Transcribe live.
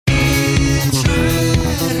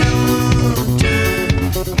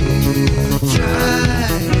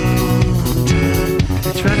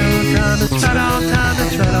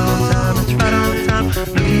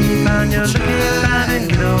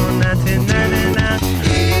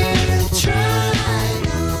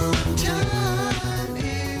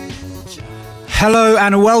Hello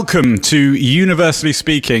and welcome to Universally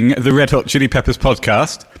Speaking, the Red Hot Chili Peppers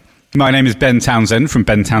podcast. My name is Ben Townsend from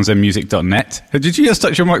bentownsendmusic.net. Did you just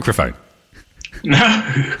touch your microphone? No,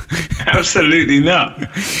 absolutely not.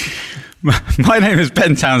 My name is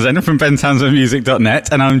Ben Townsend from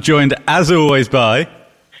bentownsendmusic.net, and I'm joined, as always, by...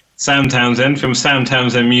 Sam Townsend from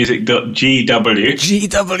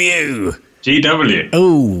samtownsendmusic.gw. GW.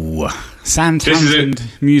 Oh,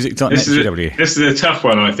 samtownsendmusic.net. This is a tough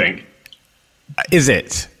one, I think. Is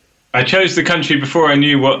it? I chose the country before I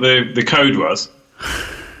knew what the code was.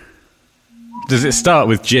 Does it start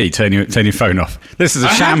with G? Turn your phone off. This is a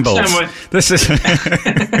shambles. I have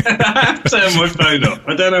turned my phone off.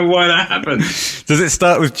 I don't know why that happened. Does it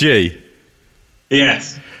start with G?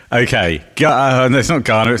 Yes. Okay. No, it's not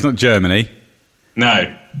Ghana. It's not Germany.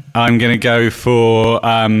 No. I'm going to go for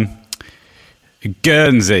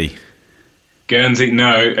Guernsey. Guernsey, no.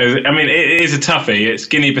 I mean, it is a toughie. It's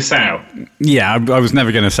Guinea-Bissau. Yeah, I was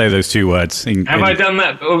never going to say those two words. Have I done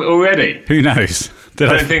that already? Who knows? I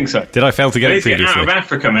don't think so. Did I fail to get it previously? Get out of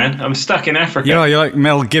Africa, man. I'm stuck in Africa. Yeah, you're like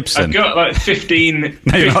Mel Gibson. I've got like 15...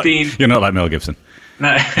 No, you're not like Mel Gibson.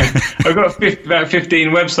 No, I've got about 15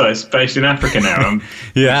 websites based in Africa now. I'm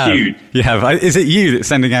huge. You have. Is it you that's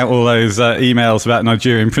sending out all those emails about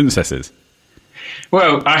Nigerian princesses?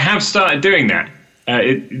 Well, I have started doing that.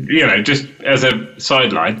 Just as a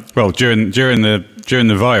sideline. Well, during the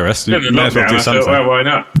virus, you may as well do something. Well, why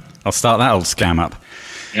not? I'll start that old scam up.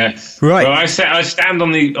 Yes. Right. Well, I stand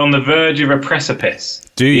on the verge of a precipice.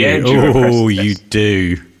 Do you? Oh, you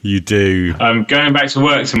do. You do. I'm going back to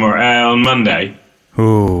work tomorrow on Monday.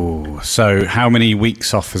 Oh, so how many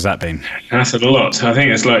weeks off has that been? That's a lot. I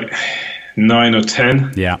think it's like 9 or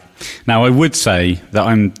 10. Yeah. Now, I would say that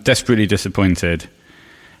I'm desperately disappointed.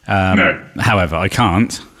 No. However, I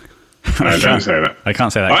can't. No, don't say that. I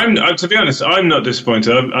can't say that. To be honest, I'm not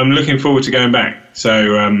disappointed. I'm looking forward to going back.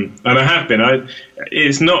 So, and I have been.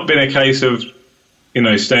 It's not been a case of,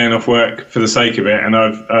 staying off work for the sake of it. And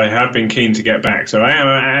I have been keen to get back. So I am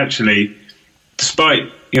actually,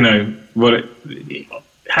 despite,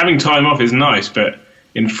 having time off is nice, but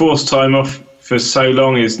enforced time off for so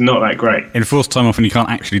long is not that great. Enforced time off when you can't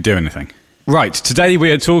actually do anything. Right. Today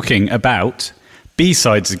we are talking about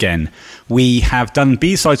B-sides again. We have done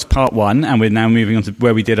B-sides part 1, and we're now moving on to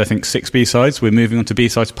where we did, I think, 6 B-sides. We're moving on to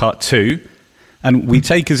B-sides part 2, and we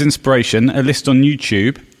take as inspiration a list on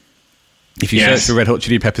YouTube. If you search for Red Hot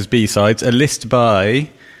Chili Peppers B-sides, a list by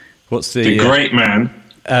the great man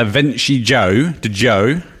Venci Joe, the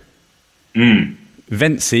Joe, Venci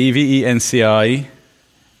Venci,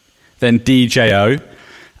 then DJO,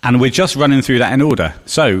 and we're just running through that in order.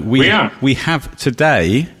 So we have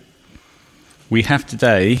today. We have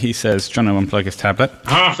today, he says, trying to unplug his tablet.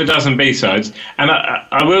 Half a dozen B-sides. And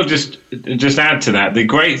I will just add to that. The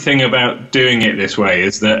great thing about doing it this way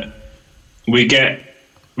is that we've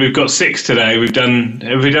got 6 today. Have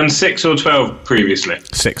we done 6 or 12 previously?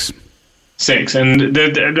 6. 6. And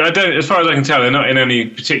as far as I can tell, they're not in any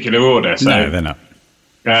particular order. So, no, they're not.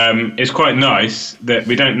 It's quite nice that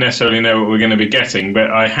we don't necessarily know what we're going to be getting.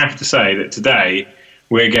 But I have to say that today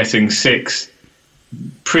we're getting 6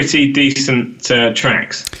 pretty decent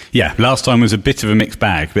tracks. Yeah, last time was a bit of a mixed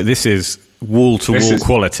bag, but this is wall-to-wall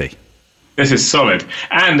quality. This is solid,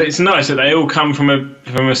 and it's nice that they all come from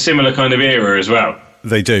a similar kind of era as well.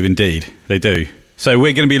 They do indeed, they do. So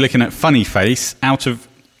we're going to be looking at Funny Face, Out of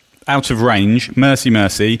Range, Mercy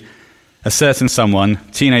Mercy, A Certain Someone,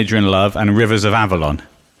 Teenager in Love, and Rivers of Avalon.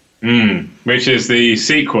 Which is the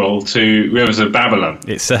sequel to Rivers of Babylon.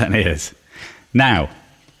 It certainly is. Now,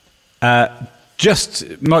 just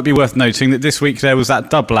might be worth noting that this week there was that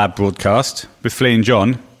Dub Lab broadcast with Flea and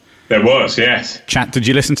John. There was, yes. Chat, did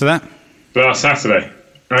you listen to that? Last Saturday.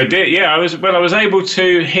 I did, yeah. I was able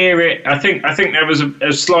to hear it. I think there was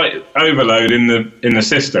a slight overload in the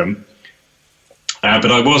system,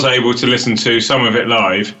 but I was able to listen to some of it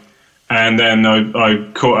live, and then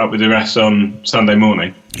I caught up with the rest on Sunday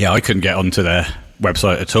morning. Yeah, I couldn't get onto their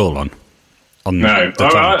website at all on no,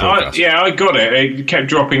 I got it. It kept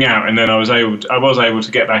dropping out, and then I was able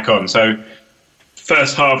to get back on. So,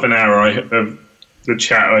 first half an hour of the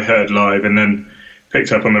chat I heard live, and then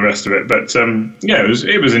picked up on the rest of it. But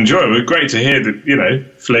it was enjoyable. It was great to hear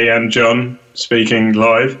that Flea and John speaking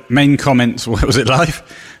live. Main comments. Was it live?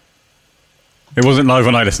 It wasn't live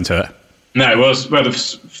when I listened to it. No, it was. Well,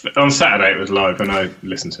 on Saturday it was live when I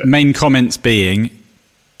listened to it. Main comments being,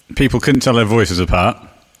 people couldn't tell their voices apart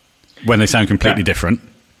when they sound completely different.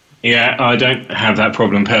 Yeah, I don't have that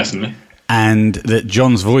problem personally. And that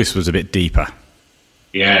John's voice was a bit deeper.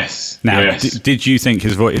 Yes. Now, did you think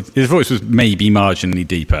his voice was maybe marginally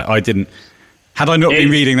deeper? I didn't Had I not been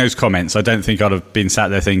reading those comments, I don't think I'd have been sat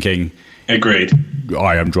there thinking, agreed,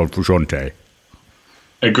 I am John Frusciante.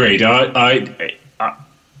 Agreed. It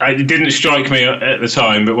didn't strike me at the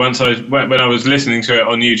time, but when I was listening to it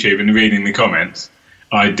on YouTube and reading the comments,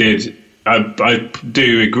 I do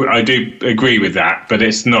agree with that, but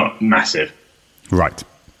it's not massive. Right.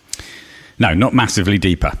 No, not massively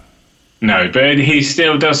deeper. No, but he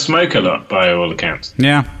still does smoke a lot, by all accounts.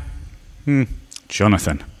 Yeah.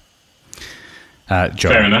 Jonathan.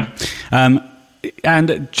 Fair enough.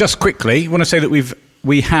 And just quickly, I want to say that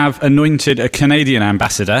we have anointed a Canadian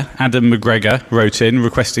ambassador. Adam McGregor wrote in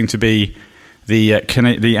requesting to be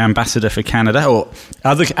the ambassador for Canada. Or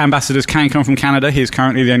other ambassadors can come from Canada. He is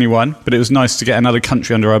currently the only one, but it was nice to get another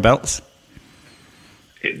country under our belts.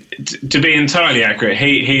 To be entirely accurate,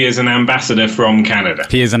 he is an ambassador from Canada.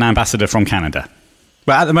 He is an ambassador from Canada.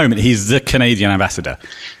 Well, at the moment, he's the Canadian ambassador.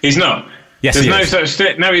 He's not. Yes, There's no such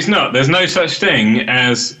thing. No, he's not. There's no such thing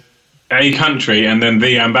as a country and then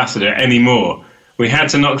the ambassador anymore. We had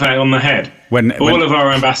to knock that on the head. All of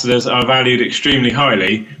our ambassadors are valued extremely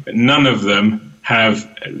highly, but none of them have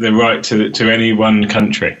the right to any one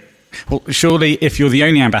country. Well, surely if you're the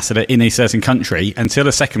only ambassador in a certain country, until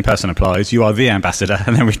a second person applies, you are the ambassador,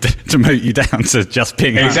 and then we demote you down to just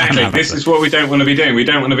being exactly. An this is what we don't want to be doing. We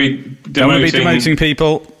don't want to be demoting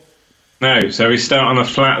people. No, so we start on a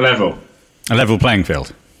flat level. A level playing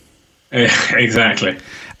field. Exactly.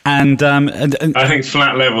 And I think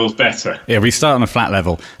flat level's better. Yeah, we start on a flat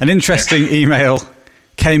level. An interesting email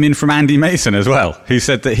came in from Andy Mason as well, who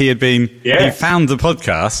said that he found the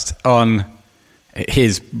podcast on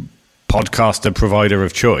his podcaster provider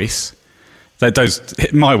of choice. Those,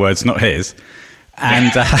 my words, not his.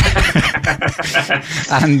 And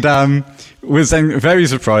was then very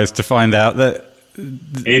surprised to find out that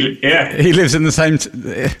he lives in the same.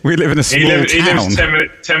 We live in a small town. He lives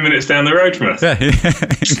 10 minutes down the road from us. Yeah,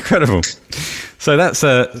 incredible. So that's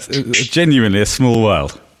genuinely a small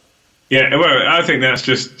world. Yeah, well, I think that's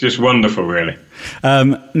just wonderful, really.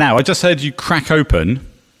 Now, I just heard you crack open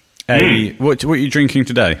what are you drinking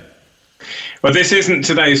today? Well, this isn't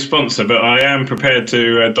today's sponsor, but I am prepared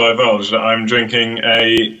to divulge that I'm drinking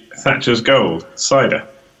a Thatcher's Gold cider.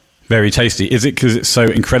 Very tasty. Is it because it's so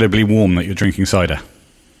incredibly warm that you're drinking cider?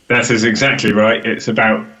 That is exactly right. It's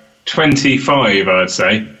about 25, I'd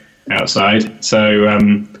say, outside. So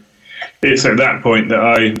it's at that point that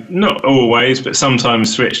I, not always, but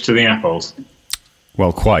sometimes switch to the apples.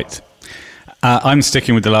 Well, quite. I'm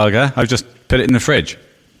sticking with the lager. I've just put it in the fridge.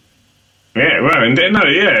 Yeah, well,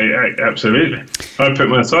 absolutely. I put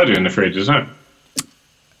my cider in the fridge as well.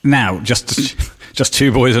 Now, just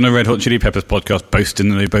two boys on a Red Hot Chili Peppers podcast boasting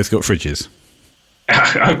that they both got fridges.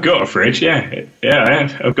 I've got a fridge, yeah. Yeah, I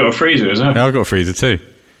have. I've got a freezer as well. Yeah, I've got a freezer too.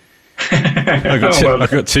 I've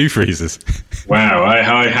got two freezers. Wow,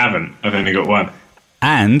 I haven't. I've only got one.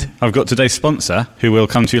 And I've got today's sponsor, who we'll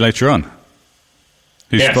come to later on,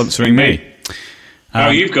 who's sponsoring me.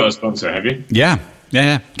 You've got a sponsor, have you? Yeah.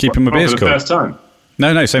 Keeping my beers cool. For the first time?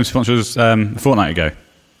 No, same sponsor as a fortnight ago.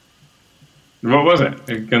 What was it?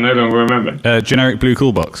 I can no longer remember. Generic Blue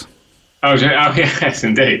Cool Box. Oh, yes,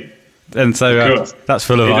 indeed. And so that's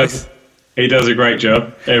full of ice. He does a great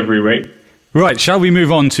job every week. Right, shall we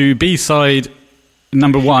move on to B-side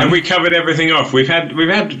number one? And we covered everything off. We've had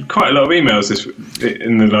quite a lot of emails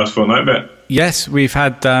in the last fortnight, but yes, we've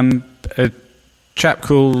had a chap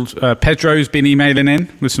called Pedro's been emailing in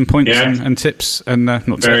with some points and tips, and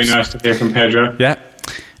not very tips. Nice to hear from Pedro. Yeah.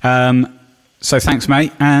 So thanks,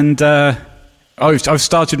 mate. And I've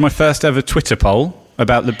started my first ever Twitter poll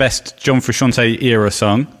about the best John Frusciante era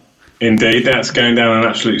song. Indeed, that's going down an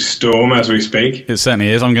absolute storm as we speak. It certainly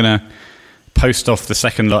is. I'm going to post off the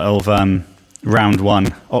second lot of round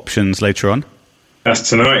one options later on. That's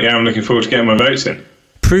tonight, yeah. I'm looking forward to getting my votes in.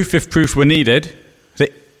 Proof, if proof were needed,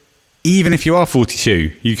 that even if you are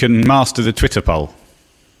 42, you can master the Twitter poll.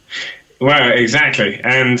 Well, exactly.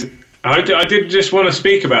 And I did just want to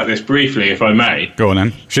speak about this briefly, if I may. Go on,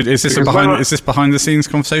 then. Is this behind the scenes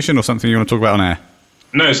conversation or something you want to talk about on air?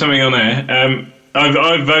 No, something on air.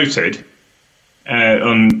 I've voted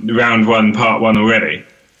on round one, part one already.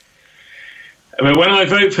 I mean, when I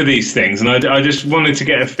vote for these things, and I just wanted to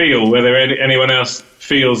get a feel whether anyone else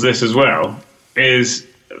feels this as well, is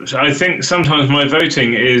I think sometimes my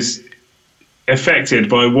voting is affected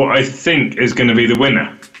by what I think is going to be the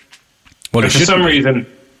winner. Well,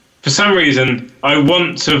 for some reason, I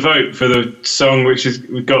want to vote for the song which has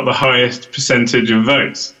got the highest percentage of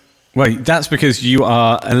votes. Wait, that's because you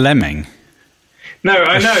are a lemming. No,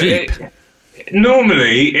 I know.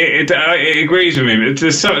 Normally, it agrees with me, but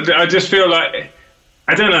I just feel like,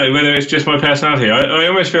 I don't know whether it's just my personality. I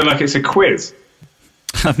almost feel like it's a quiz.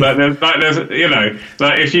 there's, you know,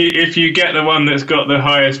 like if you get the one that's got the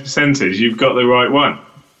highest percentage, you've got the right one.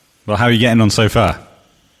 Well, how are you getting on so far?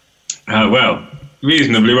 Well,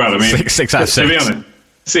 reasonably well. I mean, 6 out of 6. To be honest,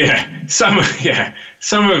 so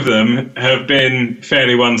some of them have been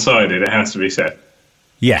fairly one-sided. It has to be said.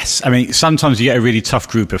 Yes, I mean sometimes you get a really tough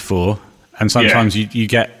group of 4, and sometimes you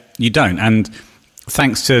don't. And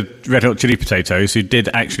thanks to Red Hot Chili Potatoes, who did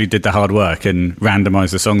the hard work and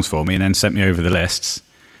randomised the songs for me, and then sent me over the lists.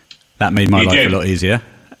 That made my life a lot easier.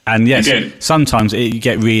 And yes, sometimes you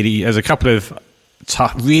get there's a couple of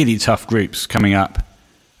really tough groups coming up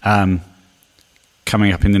in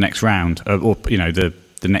the next round, or you know the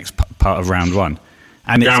next part of round 1,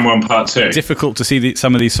 and round 1 part 2. Difficult to see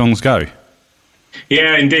some of these songs go.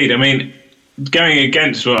 Yeah, indeed. I mean, going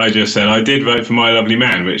against what I just said, I did vote for My Lovely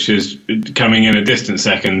Man, which is coming in a distant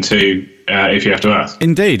second to If You Have to Ask.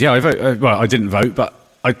 Indeed, yeah. I I didn't vote, but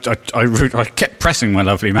I kept pressing My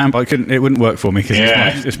Lovely Man, but I couldn't. It wouldn't work for me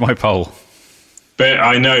because it's my poll. But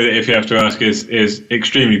I know that If You Have to Ask is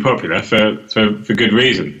extremely popular for good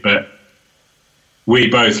reason. But we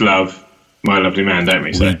both love My Lovely Man, don't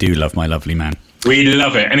we? We do love My Lovely Man. We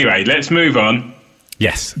love it. Anyway, let's move on.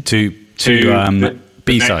 Yes, to the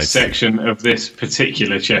B-sides. Next section of this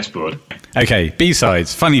particular chessboard. Okay,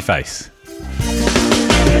 B-sides, Funny Face.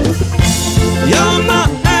 You're my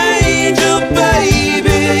angel,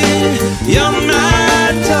 baby. You're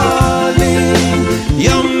my darling.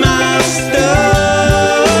 You're my star.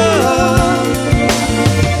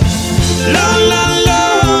 La la la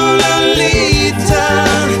Lolita,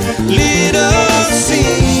 little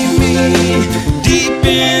see me deep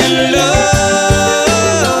in love.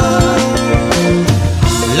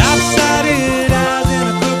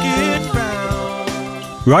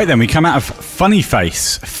 Right then, we come out of Funny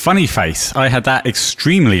Face. Funny Face. I had that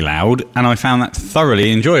extremely loud, and I found that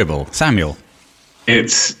thoroughly enjoyable. Samuel,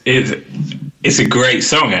 it's a great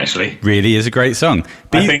song, actually. Really is a great song.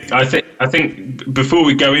 I think before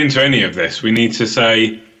we go into any of this, we need to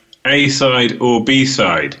say A side or B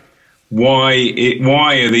side. Why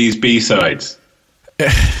are these B sides?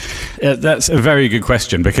 That's a very good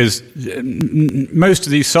question, because most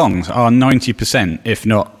of these songs are 90%, if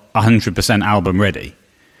not 100% album ready.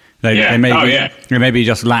 They maybe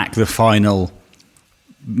just lack the final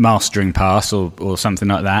mastering pass or something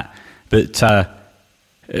like that. But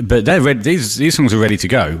they're ready. These songs are ready to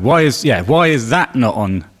go. Why is that not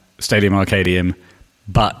on Stadium Arcadium?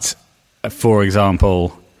 But for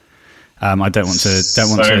example, I don't want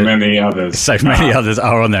to. Many others. So many others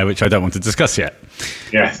are on there, which I don't want to discuss yet.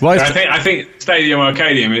 Yes, I think Stadium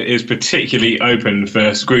Arcadium is particularly open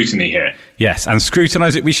for scrutiny here. Yes, and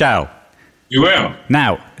scrutinise it we shall. You will.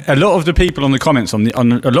 Now, a lot of the people on the comments on a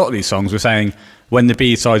lot of these songs were saying when the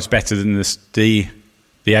B side's better than the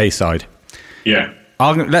A side. Yeah.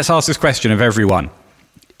 Let's ask this question of everyone: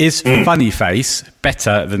 is Funny Face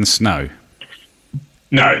better than Snow?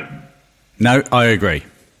 No. No, I agree.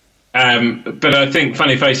 But I think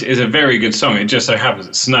Funny Face is a very good song. It just so happens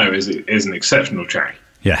that Snow is an exceptional track.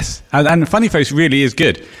 Yes, and Funny Face really is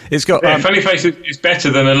good. It's got Funny Face is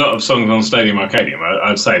better than a lot of songs on Stadium Arcadium.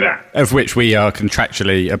 I'd say that. Of which we are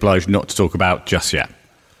contractually obliged not to talk about just yet.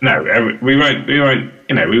 No, we won't. We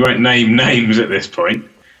won't name names at this point.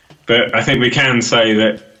 But I think we can say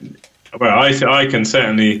that. Well, I can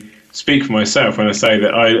certainly speak for myself when I say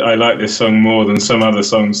that I like this song more than some other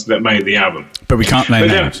songs that made the album. But we can't name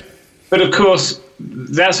names. But of course,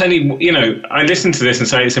 that's only I listen to this and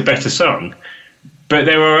say it's a better song. But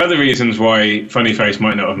there are other reasons why Funny Face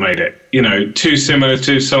might not have made it. Too similar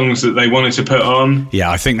to songs that they wanted to put on. Yeah,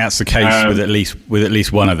 I think that's the case with at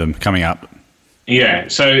least one of them coming up. Yeah,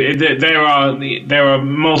 so there are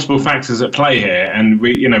multiple factors at play here, and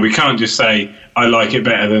we can't just say I like it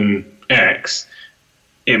better than X.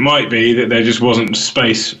 It might be that there just wasn't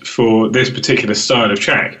space for this particular style of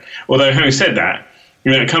track. Although, having said that,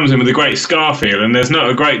 it comes in with a great ska feel, and there's not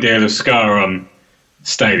a great deal of ska on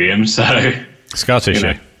Stadium, so. Scar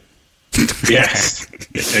tissue. Yes,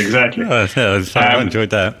 exactly. I enjoyed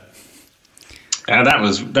that. That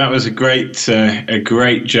was a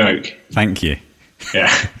great joke. Thank you. Yeah,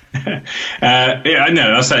 I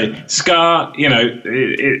know. I'll say ska.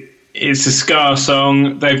 It's a ska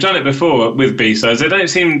song. They've done it before with B-sides. They don't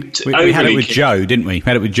seem to we had it with Joe, didn't we? We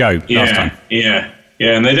had it with Joe last time. Yeah,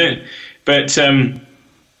 and they don't. But it's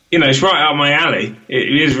right up my alley.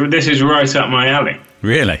 This is right up my alley.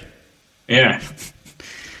 Really? Yeah.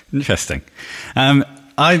 Interesting.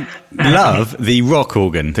 I love the rock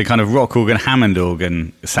organ, the kind of rock organ, Hammond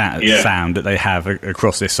organ sound that they have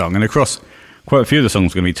across this song and across quite a few of the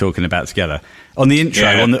songs we're going to be talking about together. On the intro,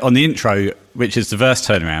 on the intro, which is the verse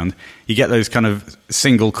turnaround, you get those kind of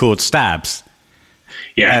single chord stabs.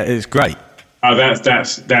 Yeah, it's great. Oh,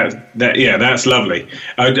 that's lovely.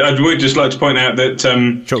 I would just like to point out that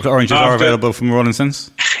chocolate oranges are available from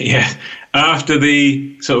Rollinsons. Yeah, after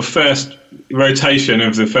the sort of first rotation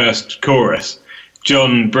of the first chorus,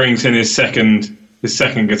 John brings in his second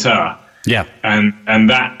guitar. Yeah, and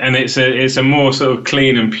it's a more sort of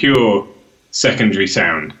clean and pure secondary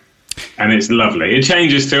sound, and it's lovely. It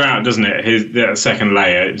changes throughout, doesn't it? That second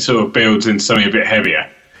layer, it sort of builds into something a bit heavier.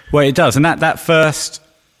 Well, it does, and that first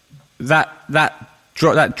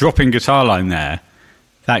dropping guitar line there,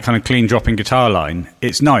 that kind of clean dropping guitar line,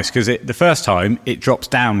 it's nice because the first time it drops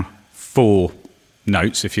down 4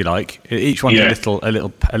 notes, if you like. Each one's a little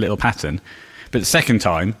pattern, but the second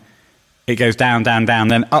time it goes down, down, down,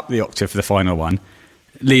 then up the octave for the final one,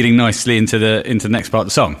 leading nicely into the next part of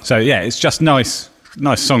the song. So yeah, it's just nice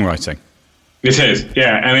songwriting. It is,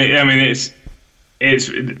 yeah, and it's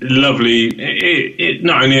lovely. It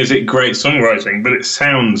not only is it great songwriting, but it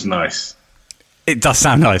sounds nice. It does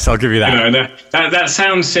sound nice. I'll give you that. You know, that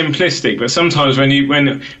sounds simplistic, but sometimes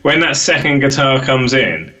when that second guitar comes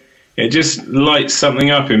in, it just lights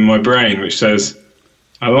something up in my brain which says,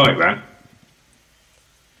 "I like that."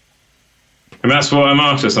 And that's what I'm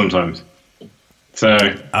after sometimes. So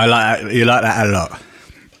I like that. You like that a lot.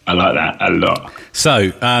 I like that a lot. So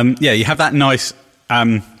you have that nice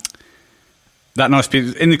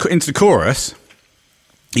piece into the chorus.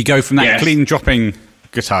 You go from that clean dropping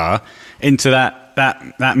guitar into that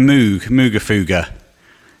Mooga Fuga,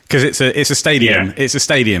 because it's a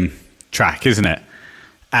stadium track, isn't it?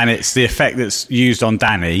 And it's the effect that's used on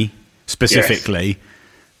Danny specifically,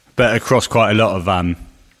 but across quite a lot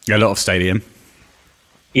of stadium.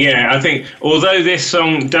 Yeah, I think although this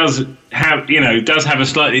song does have a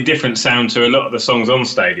slightly different sound to a lot of the songs on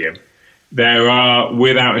Stadium, there are,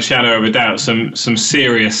 without a shadow of a doubt, some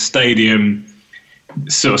serious Stadium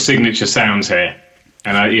sort of signature sounds here,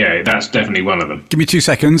 and that's definitely one of them. Give me 2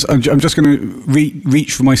 seconds. I'm just going to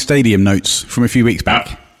reach for my Stadium notes from a few weeks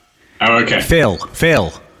back. Oh, okay. Phil.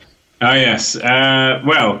 Oh, yes.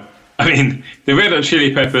 Well, I mean, the Red Hot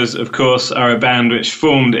Chili Peppers, of course, are a band which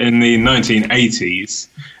formed in the 1980s,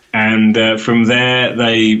 and from there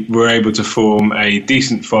they were able to form a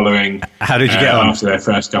decent following. How did you get on after their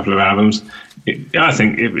first couple of albums? I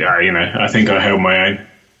think I held my own.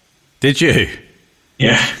 Did you?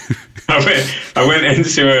 Yeah, I went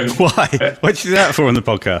into a. Why? What did you do that for on the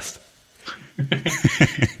podcast?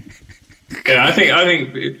 Yeah, I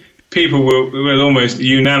think people will almost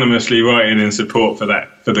unanimously write in support for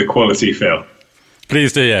the quality Phil.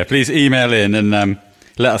 Please do, yeah. Please email in and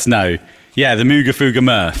let us know. Yeah, the Mooga Fuga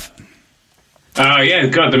Murph. Oh, yeah,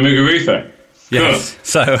 God, the Mugarutha. Yes. Cool.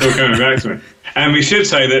 So still coming back to me. And we should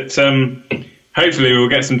say that hopefully we'll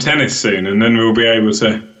get some tennis soon, and then we'll be able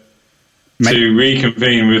to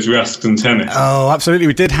reconvene with Rusks and Tennis. Oh, absolutely.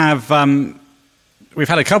 We did have... we've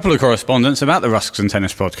had a couple of correspondents about the Rusks and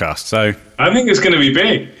Tennis podcast, so... I think it's going to be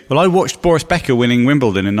big. Well, I watched Boris Becker winning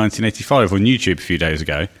Wimbledon in 1985 on YouTube a few days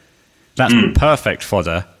ago. That's perfect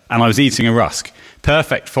fodder, and I was eating a rusk.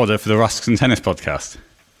 Perfect fodder for the Rusks and Tennis podcast.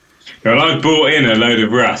 Well, I bought in a load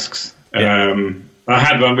of rusks. Yeah. I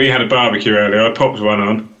had one. We had a barbecue earlier. I popped one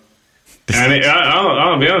on, and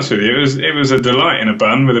I'll be honest with you, it was a delight in a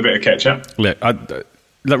bun with a bit of ketchup. Look,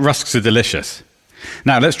 rusks are delicious.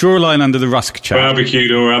 Now let's draw a line under the rusk chat.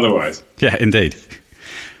 Barbecued or otherwise. Yeah, indeed.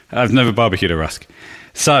 I've never barbecued a rusk.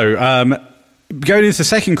 So going into the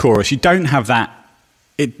second chorus, you don't have that.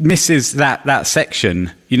 It misses that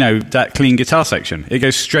section, that clean guitar section. It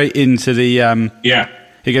goes straight into the...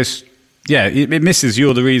 It goes... Yeah, it misses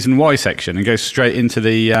You're the Reason Why section and goes straight into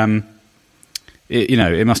the...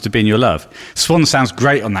 It Must Have Been Your Love. Swan sounds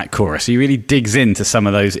great on that chorus. He really digs into some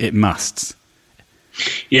of those it musts.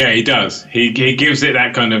 Yeah, he does. He gives it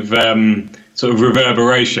that kind of sort of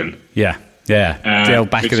reverberation. Yeah. The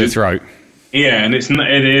old back of the throat. Yeah, and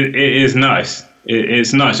it is nice.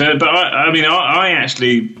 It's nice, but I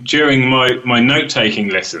actually, during my note-taking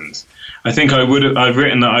lessons, I think I've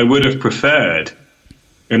written that I would have preferred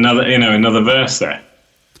another verse there.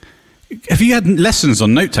 Have you had lessons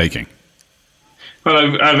on note-taking?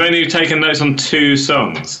 Well, I've only taken notes on 2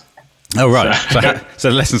 songs. Oh, right. So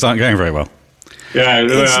the lessons aren't going very well. Yeah,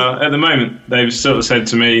 well, at the moment, they've sort of said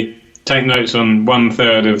to me, take notes on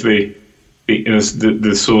 1/3 of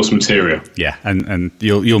the source material. Yeah, and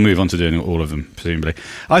you'll move on to doing all of them, presumably.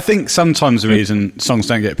 I think sometimes the reason songs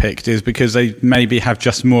don't get picked is because they maybe have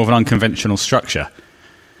just more of an unconventional structure.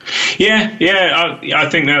 Yeah, I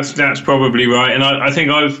think that's probably right, and I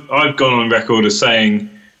think I've gone on record as saying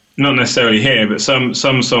not necessarily here, but some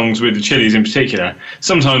songs with the Chili's in particular,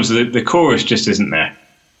 sometimes the chorus just isn't there.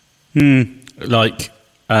 Like,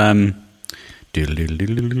 what's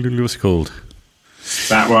it called?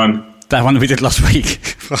 That one that we did last week.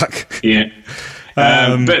 Fuck. Yeah.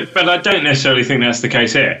 But I don't necessarily think that's the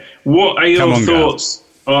case here. What are your thoughts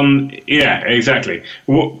on... Yeah, exactly.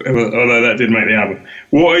 Although that did make the album.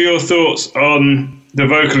 What are your thoughts on the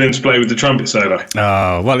vocal interplay with the trumpet solo?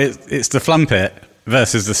 Oh, well, it's the Flumpet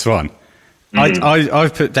versus the Swan.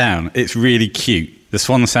 I've put down, it's really cute. The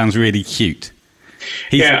Swan sounds really cute.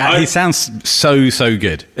 He sounds so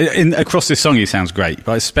good. Across this song, he sounds great,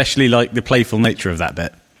 but I especially like the playful nature of that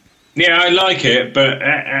bit. Yeah, I like it, but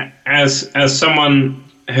as someone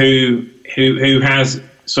who has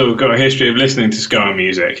sort of got a history of listening to ska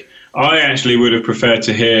music, I actually would have preferred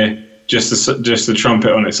to hear just the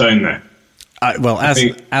trumpet on its own there.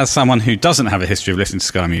 As someone who doesn't have a history of listening to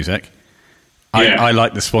ska music, I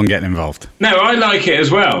like the Swan getting involved. No, I like it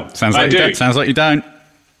as well. Sounds like you don't.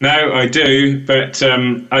 No, I do, but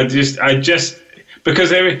I just because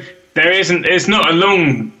there isn't. It's not a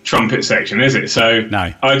long trumpet section, is it? So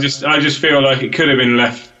no. I just feel like it could have been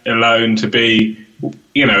left alone to be,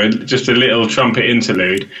 just a little trumpet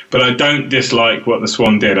interlude. But I don't dislike what the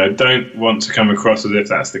Swan did. I don't want to come across as if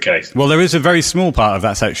that's the case. Well, there is a very small part of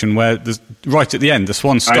that section where right at the end the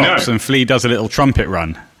Swan stops and Flea does a little trumpet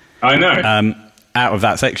run. I know. Out of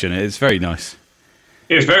that section, it's very nice.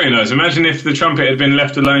 It's very nice. Imagine if the trumpet had been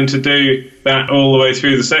left alone to do that all the way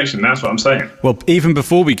through the section. That's what I'm saying. Well, even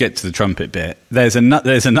before we get to the trumpet bit, there's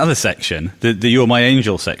another section, the You're My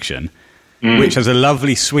Angel section, which has a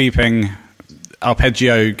lovely sweeping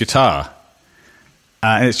arpeggio guitar.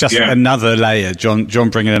 And it's just another layer, John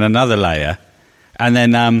bringing in another layer. And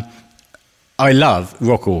then I love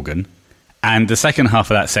rock organ. And the second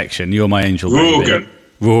half of that section, You're My Angel.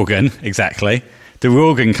 Organ, exactly. The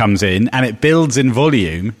organ comes in and it builds in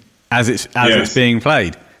volume as it's being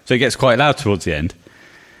played, so it gets quite loud towards the end.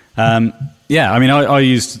 I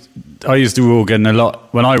use the organ a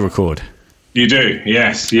lot when I record. You do,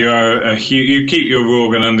 yes. You are you keep your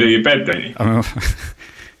organ under your bed, don't you?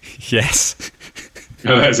 Yes.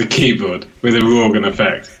 Oh, that's a keyboard with a organ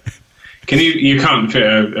effect. You can't fit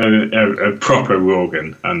a proper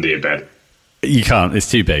organ under your bed. You can't.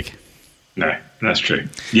 It's too big. No, that's true.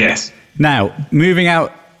 Yes. Now, moving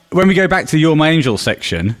out, when we go back to the You're My Angel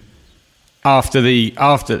section, after the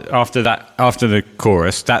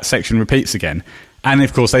chorus, that section repeats again. And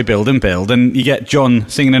of course they build, and you get John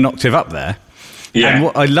singing an octave up there. Yeah. And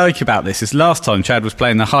what I like about this is last time Chad was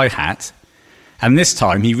playing the hi-hat, and this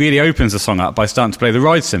time he really opens the song up by starting to play the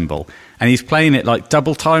ride cymbal, and he's playing it like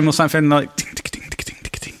double time or something, like ding, ding, ding, ding,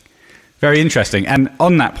 ding, ding. Very interesting. And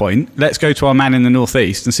on that point, let's go to our man in the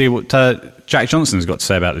northeast and see what Jack Johnson's got to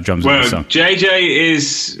say about the drums of the song. JJ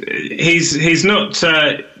he's not.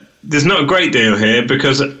 There's not a great deal here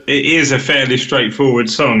because it is a fairly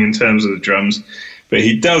straightforward song in terms of the drums, but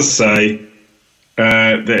he does say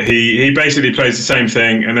that he basically plays the same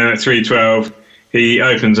thing, and then at 3:12 he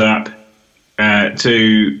opens up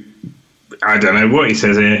to, I don't know what he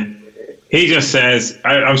says here. He just says,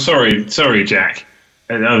 "I'm sorry, Jack.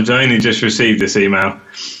 I've only just received this email."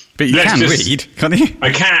 But you can read, can't you?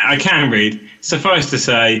 I can read. Suffice to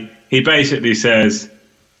say, he basically says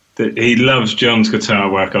that he loves John's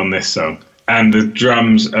guitar work on this song, and the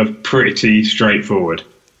drums are pretty straightforward.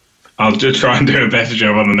 I'll just try and do a better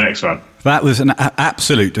job on the next one. That was an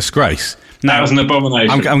absolute disgrace. Now, that was an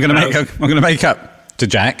abomination. I'm going to make up to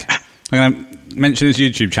Jack. I'm going to mention his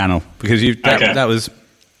YouTube channel because that was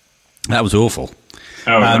awful.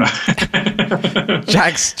 Oh,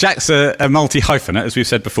 Jack's a multi-hyphenate, as we've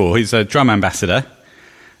said before. He's a drum ambassador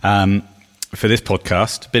for this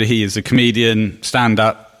podcast, but he is a comedian,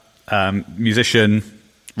 stand-up, musician,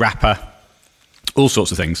 rapper, all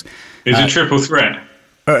sorts of things. He's a triple threat.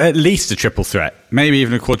 Or at least a triple threat, maybe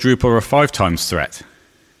even a quadruple or a 5 times threat.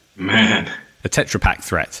 Man. A tetrapack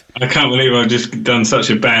threat. I can't believe I've just done such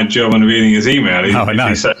a bad job on reading his email. I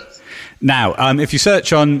know. Now, if you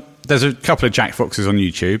search on... There's a couple of Jack Foxes on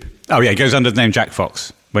YouTube. Oh, yeah, it goes under the name Jack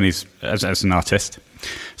Fox when he's as an artist.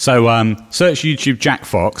 So search YouTube Jack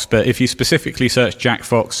Fox, but if you specifically search Jack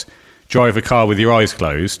Fox, Drive a Car with Your Eyes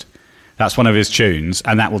Closed, that's one of his tunes,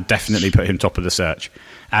 and that will definitely put him top of the search.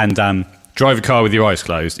 And Drive a Car with Your Eyes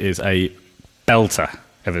Closed is a belter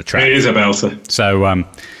of a track. It is a belter. So,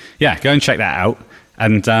 go and check that out.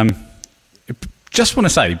 And just want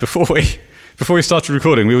to say, before we started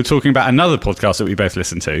recording, we were talking about another podcast that we both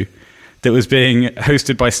listened to that was being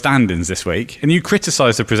hosted by stand-ins this week, and you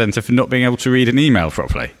criticised the presenter for not being able to read an email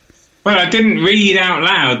properly. Well, I didn't read out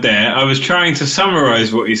loud there. I was trying to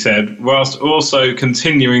summarise what you said whilst also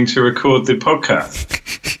continuing to record the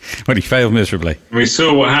podcast. Well, he failed miserably. We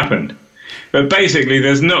saw what happened. But basically,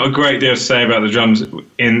 there's not a great deal to say about the drums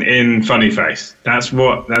in Funny Face. That's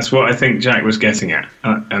what I think Jack was getting at.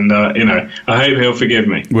 And I hope he'll forgive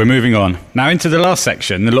me. We're moving on. Now into the last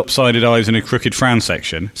section, the lopsided eyes and a crooked frown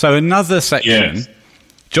section. So another section, yes.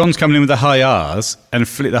 John's coming in with the high R's and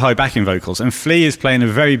the high backing vocals. And Flea is playing a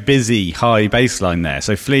very busy high bass line there.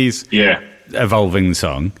 So Flea's evolving the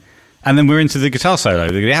song. And then we're into the guitar solo,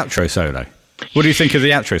 the outro solo. What do you think of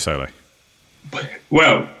the outro solo?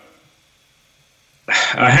 Well,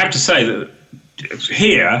 I have to say that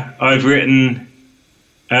here I've written.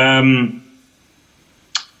 Are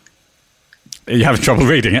you having trouble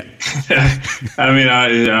reading it? I mean,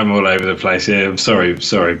 I'm all over the place here. I'm sorry,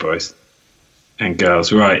 boys and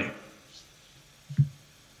girls. Right.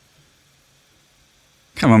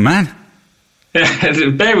 Come on, man.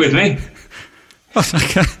 Bear with me. I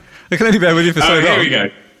can only bear with you for so long. Here we go.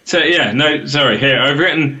 So here I've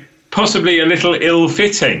written possibly a little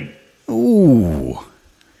ill-fitting. Ooh.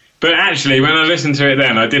 But actually, when I listened to it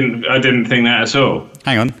then, I didn't think that at all.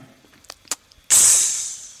 Hang on.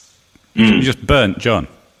 You just burnt John.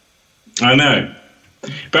 I know.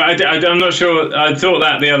 But I'm not sure. I thought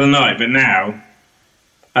that the other night, but now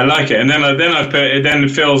I like it. And then I put it, then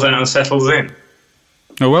it fills out and settles in.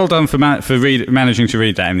 Well done for managing to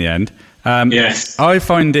read that in the end. Yes. I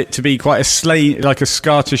find it to be quite like a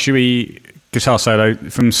scar tissue-y guitar solo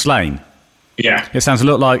from Slain. Yeah, it sounds a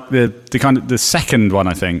lot like the second one,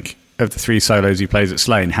 I think, of the three solos he plays at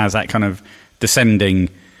Slain has that kind of descending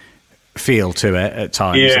feel to it at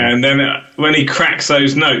times. Yeah, and then when he cracks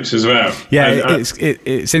those notes as well. Yeah,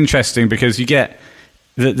 it's interesting because you get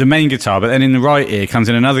the main guitar, but then in the right ear comes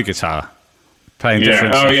in another guitar playing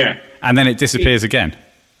different stuff, and then it disappears again.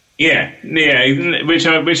 Yeah, which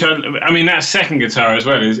I mean that second guitar as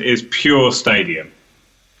well is pure Stadium.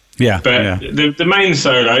 Yeah, but the main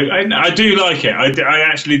solo, I do like it. I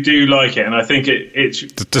actually do like it, and I think it's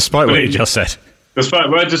despite what you just said. Despite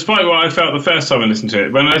what I felt the first time I listened to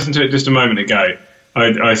it. When I listened to it just a moment ago,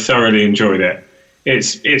 I thoroughly enjoyed it.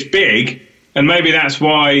 It's big, and maybe that's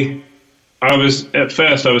why I was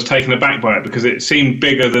taken aback by it because it seemed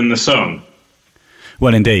bigger than the song.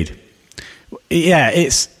 Well, indeed, yeah,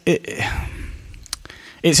 it's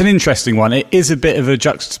an interesting one. It is a bit of a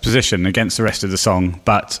juxtaposition against the rest of the song,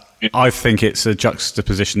 but I think it's a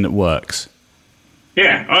juxtaposition that works.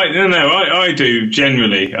 Yeah, I do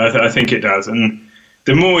generally. I think it does, and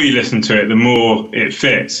the more you listen to it, the more it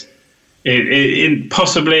fits. It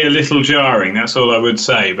possibly a little jarring. That's all I would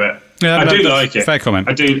say, but I do like it. Fair comment.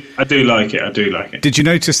 I do like it. Did you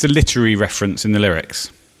notice the literary reference in the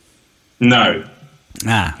lyrics? No.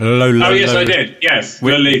 I did. Yes,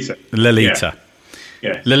 Lolita.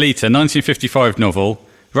 Yeah. Lolita, 1955 novel,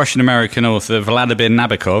 Russian-American author Vladimir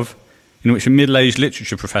Nabokov, in which a middle-aged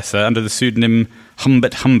literature professor under the pseudonym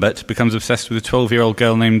Humbert becomes obsessed with a 12-year-old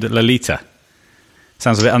girl named Lolita.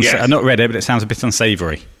 Sounds a bit I've not read it, but it sounds a bit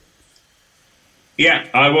unsavoury. Yeah,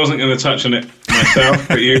 I wasn't going to touch on it myself,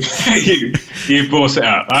 but you brought it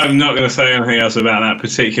up. I'm not going to say anything else about that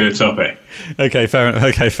particular topic. Okay, fair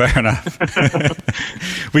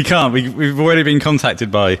enough. We can't. We've already been contacted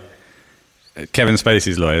by Kevin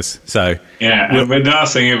Spacey's lawyers, so the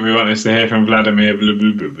last thing we want is to hear from Vladimir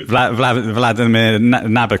Vladimir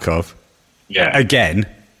Nabokov. Yeah, again.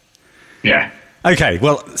 Yeah. Okay.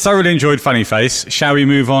 Well, thoroughly enjoyed Funny Face. Shall we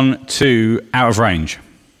move on to Out of Range?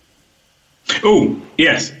 Oh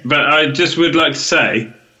yes, but I just would like to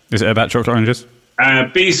say, is it about chocolate oranges?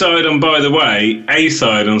 B-side on By the Way,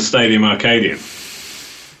 A-side on Stadium Arcadium.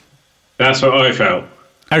 That's what I felt.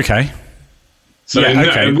 Okay. So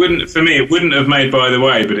it wouldn't have made By the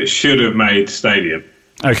Way, but it should have made Stadium.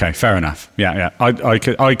 Okay, fair enough. Yeah.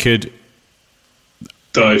 I could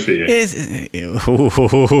die for you.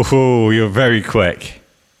 You're very quick.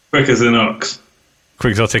 Quick as an ox.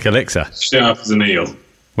 Quick exotic elixir. Sharp as an eel.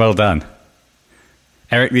 Well done.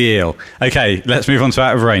 Eric the Eel. Okay, let's move on to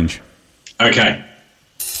Out of Range. Okay.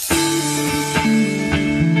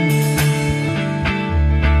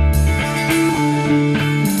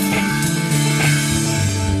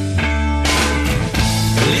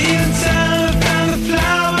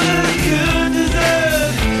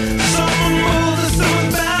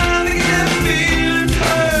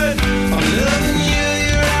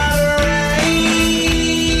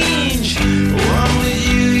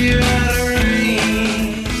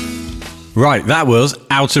 Right, that was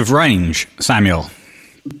Out of Range, Samuel.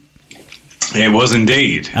 It was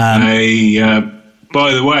indeed. A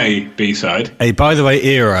By the Way B-side. A By the Way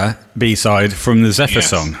era B-side from the Zephyr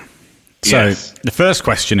song. So the first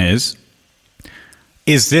question is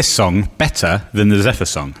this song better than the Zephyr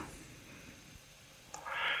song?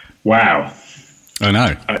 Wow. I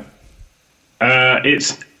know.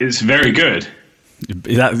 It's very good.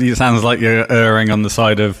 It sounds like you're erring on the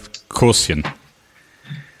side of caution.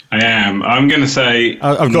 I am. I'm going to say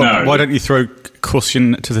I've got. no. Why don't you throw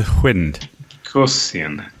caution to the wind?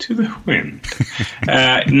 Caution to the wind.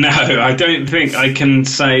 No, I don't think I can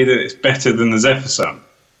say that it's better than the Zephyr song.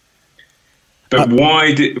 But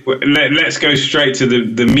why did? Let's go straight to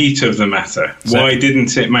the meat of the matter. Why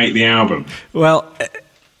didn't it make the album? Well,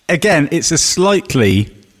 again, it's a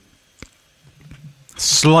slightly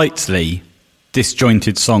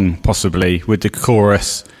disjointed song, possibly, with the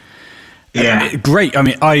chorus. Yeah, great. I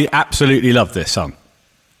mean, I absolutely love this song.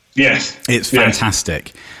 Yes, it's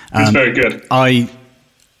fantastic. It's very good. I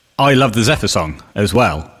love the Zephyr song as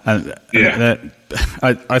well.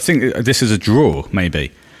 I think this is a draw,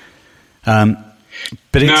 maybe. But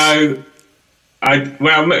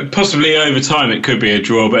possibly over time it could be a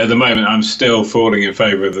draw, but at the moment I'm still falling in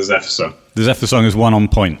favour of the Zephyr song. The Zephyr song is won on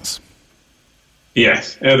points.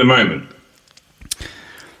 Yes, at the moment.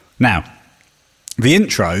 Now, the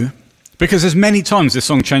intro, because there's many times this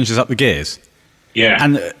song changes up the gears. Yeah.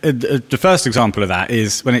 And the first example of that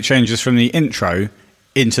is when it changes from the intro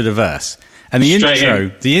into the verse. And the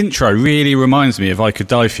intro really reminds me of I Could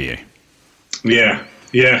Die For You. Yeah.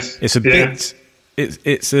 Yes. It's a bit.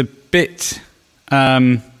 It's a bit.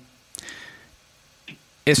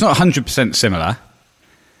 It's not 100% similar.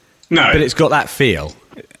 No, but it's got that feel.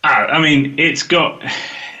 I mean, it's got.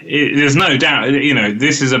 There's no doubt. You know,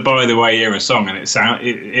 this is a by the way era song, and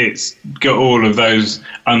it's got all of those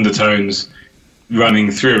undertones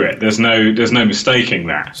running through it. There's no mistaking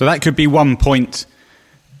that. So that could be one point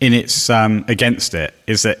in its against it,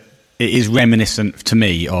 is that it is reminiscent to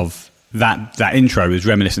me of. That intro is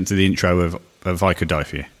reminiscent to the intro of I Could Die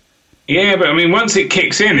For You. Yeah, but I mean, once it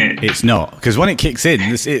kicks in, it's not, because when it kicks in,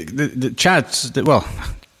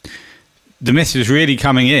 the myth is really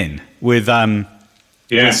coming in with some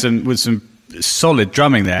solid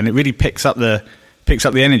drumming there, and it really picks up the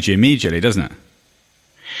energy immediately, doesn't it?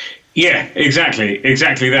 Yeah, exactly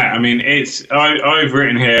that. I mean, I've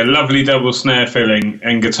written here lovely double snare filling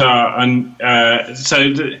and guitar, and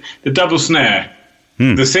so the double snare.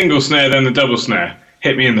 The single snare, then the double snare,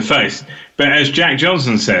 hit me in the face. But as Jack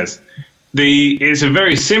Johnson says, it's a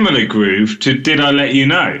very similar groove to Did I Let You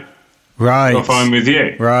Know? Right. Or Fine With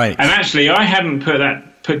You. Right. And actually, I hadn't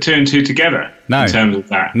put two and two together in terms of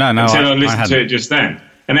that. No, until I listened to it just then.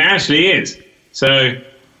 And it actually is. So,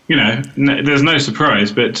 you know, there's no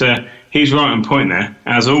surprise, but he's right on point there,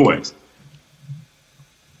 as always.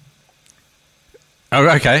 Oh,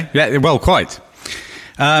 okay. Yeah, well, quite.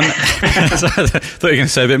 So I thought you were going to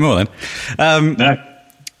say a bit more then. No.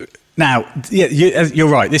 Now, you're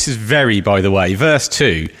right. This is very, by the way, verse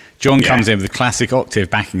 2. John comes in with the classic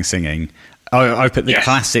octave backing singing. I put the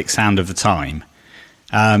classic sound of the time.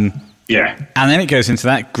 And then it goes into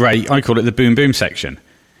that great, I call it the boom boom section.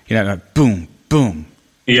 You know, like boom boom.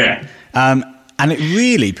 Yeah. And it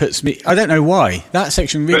really puts me. I don't know why that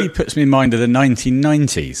section really puts me in mind of the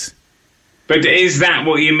 1990s. But is that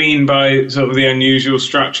what you mean by sort of the unusual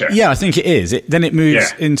structure? Yeah, I think it is. Then it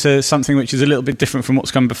moves into something which is a little bit different from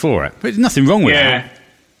what's come before it. But there's nothing wrong with that.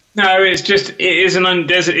 No, it's just it's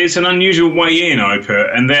an unusual way in, I put,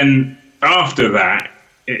 and then after that,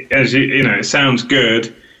 it sounds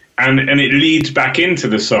good, and it leads back into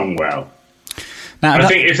the song well. Now, I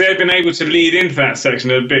think if they'd been able to lead into that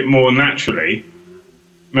section a bit more naturally,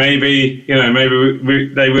 maybe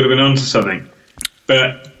they would have been onto something.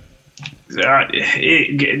 But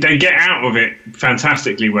they get out of it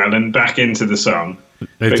fantastically well and back into the song.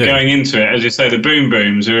 But going into it, as you say, the boom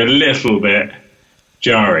booms are a little bit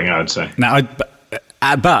jarring, I'd say. Now,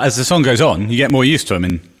 but as the song goes on, you get more used to them,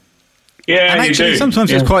 and actually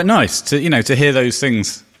sometimes it's quite nice to hear those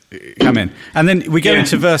things come in. And then we go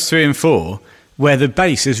into verse 3 and 4, where the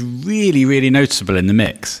bass is really, really noticeable in the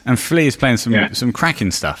mix, and Flea is playing some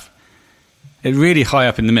cracking stuff. It's really high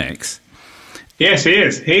up in the mix. Yes, he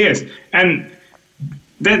is. And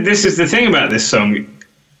this is the thing about this song.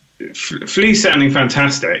 Flea's sounding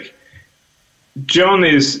fantastic. John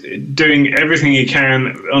is doing everything he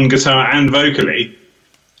can on guitar and vocally.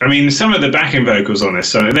 I mean, some of the backing vocals on this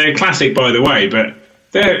song, they're classic, by the way, but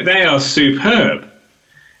they are superb.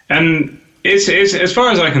 And it's as far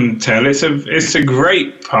as I can tell, it's a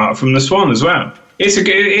great part from The Swan as well. It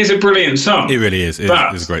is a brilliant song. It really is. It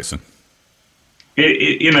is a great song.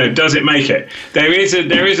 Does it make it? There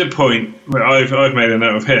is a point where I've made a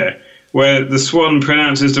note of here where the Swan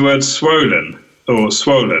pronounces the word swollen or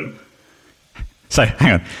swollen. So,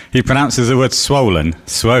 hang on. He pronounces the word swollen.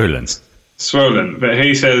 Swollen. But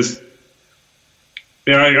he says,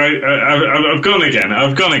 yeah, I've gone again.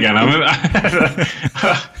 I'm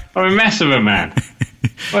a mess of a man.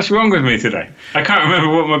 What's wrong with me today? I can't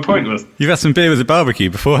remember what my point was. You've had some beer with a barbecue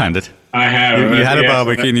beforehand. I have. You had a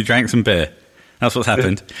barbecue and you drank some beer. That's what's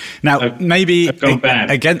happened. Now, maybe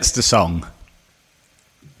against the song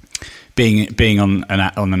being on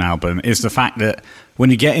an album is the fact that when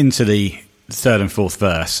you get into the third and fourth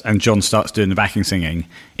verse and John starts doing the backing singing,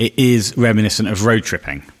 it is reminiscent of road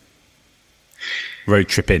tripping. Road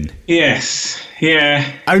tripping. Yes.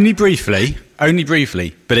 Yeah. Only briefly,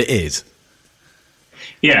 but it is.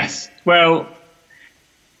 Yes. Well,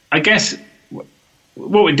 I guess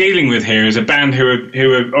what we're dealing with here is a band who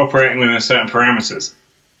are operating within certain parameters.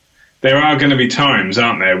 There are going to be times,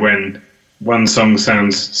 aren't there, when one song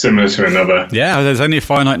sounds similar to another. Yeah, there's only a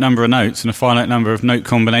finite number of notes and a finite number of note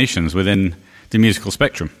combinations within the musical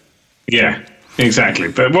spectrum. Yeah, exactly.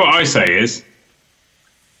 But what I say is,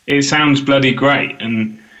 it sounds bloody great.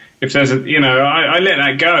 And if there's I let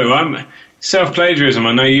that go. I'm self-plagiarism.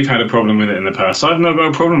 I know you've had a problem with it in the past. I've not got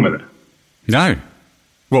a problem with it. No.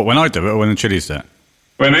 What, when I do it or when the Chili's do it?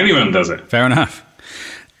 When anyone does it. Fair enough.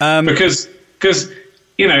 Because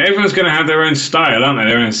everyone's going to have their own style, aren't they?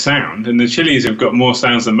 Their own sound. And the Chili's have got more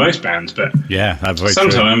sounds than most bands. But yeah, that's very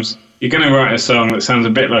sometimes true. You're going to write a song that sounds a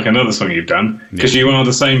bit like another song you've done because you are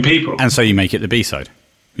the same people. And so you make it the B-side.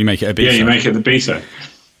 You make it a B-side. Yeah, you make it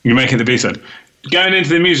the B-side. Going into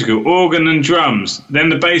the musical, organ and drums. Then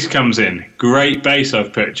the bass comes in. Great bass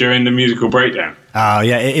I've put during the musical breakdown. Oh,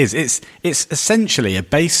 yeah, it is. It's essentially a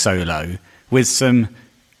bass solo with some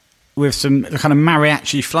kind of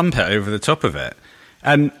mariachi flumpet over the top of it.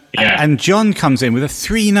 And John comes in with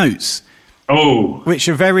 3 notes. Oh. Which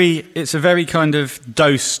it's a very kind of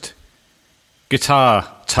dosed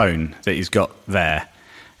guitar tone that he's got there.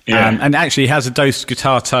 Yeah. And actually he has a dosed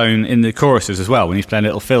guitar tone in the choruses as well when he's playing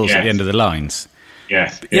little fills at the end of the lines.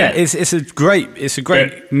 Yes. Yeah, it's a great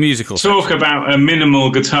musical talk section. About a minimal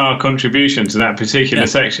guitar contribution to that particular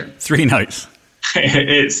section. 3 notes.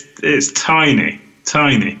 It's tiny.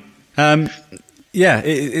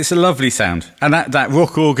 It's a lovely sound. And that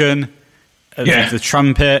rock organ, the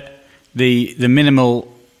trumpet, the minimal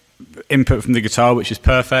input from the guitar, which is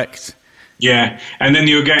perfect. Yeah, and then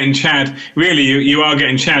you're getting Chad. Really, you are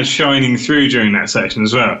getting Chad shining through during that section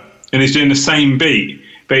as well, and he's doing the same beat.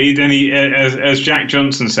 But as Jack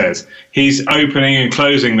Johnson says, he's opening and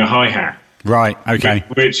closing the hi-hat. Right. Okay.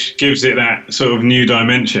 Which gives it that sort of new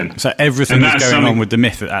dimension. So everything is going on with the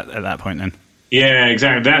myth at that point, then. Yeah,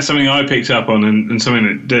 exactly. That's something I picked up on, and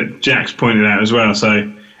something that Jack's pointed out as well.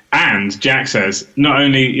 So. And Jack says, not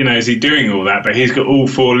only is he doing all that, but he's got all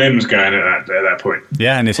 4 limbs going at that point.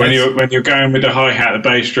 Yeah, and when you're going with the hi hat, the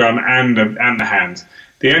bass drum, and the hands,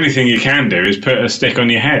 the only thing you can do is put a stick on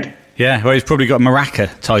your head. Yeah, well, he's probably got a maraca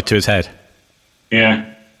tied to his head.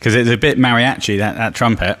 Yeah, because it's a bit mariachi that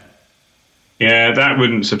trumpet. Yeah, that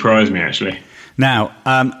wouldn't surprise me actually. Now,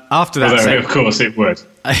 after that, of course it would.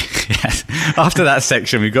 Yes, after that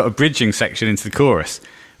section, we've got a bridging section into the chorus,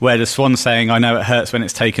 where the Swan's saying, "I know it hurts when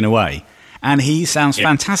it's taken away." And he sounds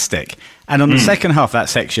fantastic. And on the second half of that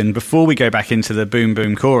section, before we go back into the boom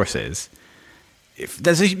boom choruses,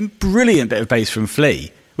 there's a brilliant bit of bass from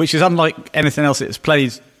Flea, which is unlike anything else that's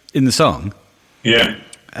played in the song. Yeah.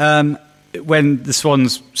 When the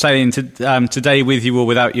Swan's saying, "Today with you or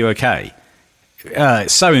without you, okay."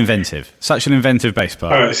 It's so inventive. Such an inventive bass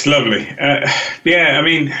part. Oh, it's lovely. Yeah, I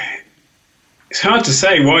mean, it's hard to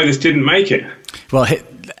say why this didn't make it. Well,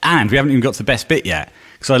 and we haven't even got to the best bit yet,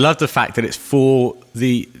 because I love the fact that it's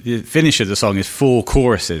the finish of the song is 4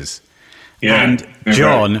 choruses. Yeah, and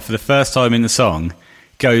John, for the first time in the song,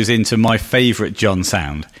 goes into my favourite John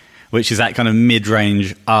sound, which is that kind of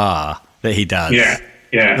mid-range R that he does. Yeah.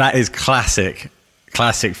 That is classic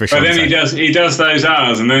for Sean. But then he does those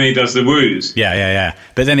R's and then he does the woos. Yeah.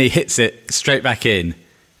 But then he hits it straight back in.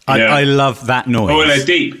 I love that noise. Oh, well, they're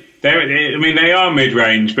deep. They are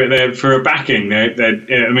mid-range, but they're for a backing.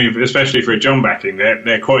 Especially for a John backing,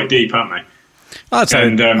 they're quite deep, aren't they? I'd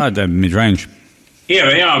say they're mid-range. Yeah,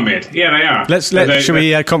 they are mid. Yeah, they are. Shall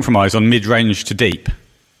we compromise on mid-range to deep?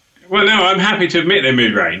 Well, no, I'm happy to admit they're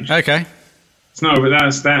mid-range. Okay. It's not, but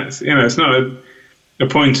that's it's not a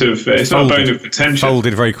point of it's not a bone of contention.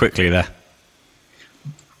 Folded very quickly there.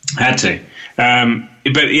 Had to.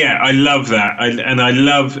 But yeah, I love that, I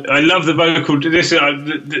love the vocal. This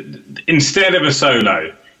instead of a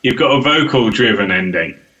solo, you've got a vocal-driven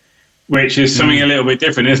ending, which is something a little bit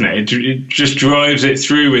different, isn't it? It just drives it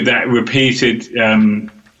through with that repeated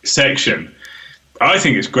section. I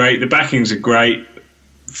think it's great. The backings are great.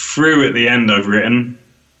 through at the end I've written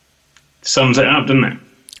sums it up, doesn't it?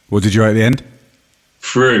 What did you write at the end?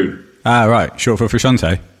 Through. Ah, right. Short for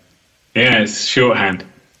Frusciante. Yeah, it's shorthand.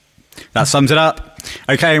 That sums it up.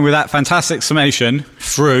 Okay, and with that fantastic summation,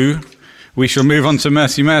 through, we shall move on to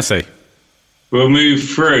Mercy Mercy. We'll move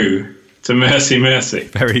through to Mercy Mercy.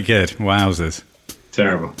 Very good. Wowzers.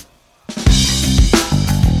 Terrible.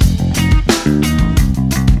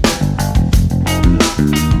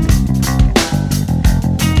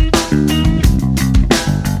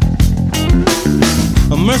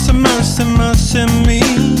 Mercy, mercy, mercy me.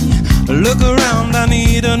 Look around, I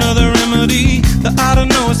need another remedy. I don't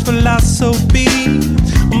know, it's philosophy.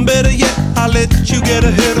 Better yet, I'll let you get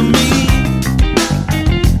ahead of me.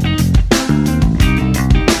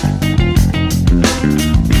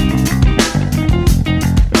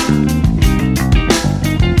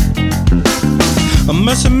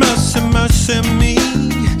 Mercy, mercy, mercy me.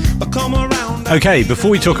 Come around. Okay, before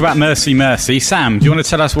we talk about Mercy Mercy, Sam, do you want to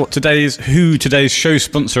tell us who today's show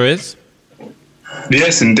sponsor is?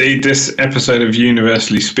 Yes, indeed. This episode of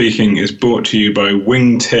Universally Speaking is brought to you by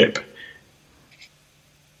Wingtip.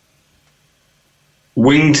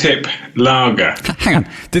 Wingtip Lager. Hang on,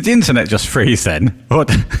 did the internet just freeze then? What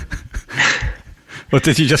did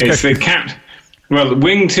you just It's go... the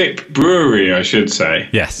Wingtip Brewery, I should say.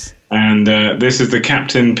 Yes. And this is the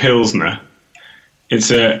Captain Pilsner. It's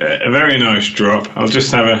a very nice drop. I'll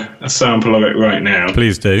just have a sample of it right now.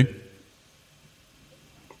 Please do.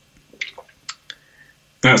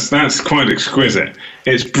 That's quite exquisite.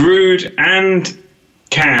 It's brewed and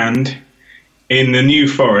canned in the New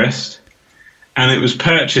Forest, and it was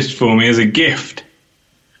purchased for me as a gift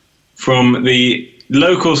from the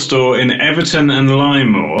local store in Everton and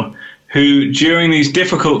Lymore, who, during these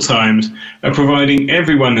difficult times, are providing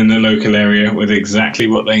everyone in the local area with exactly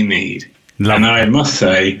what they need. Lovely. And I must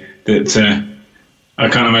say that I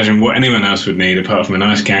can't imagine what anyone else would need apart from a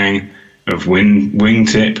nice can of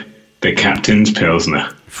Wingtip, the Captain's Pilsner.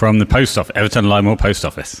 From the post office, Everton Lymore Post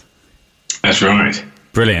Office. That's right.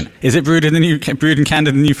 Brilliant. Is it brewed and canned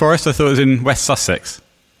in the New Forest? I thought it was in West Sussex.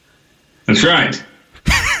 That's right.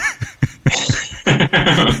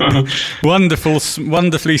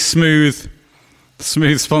 Wonderfully smooth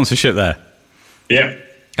sponsorship there. Yep.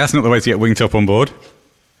 That's not the way to get Wingtop on board.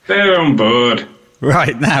 They're on board.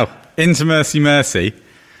 Right, now, into Mercy Mercy.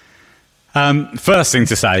 First thing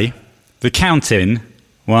to say, the count-in,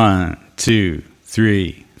 1, 2,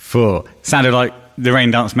 3, 4, sounded like the Rain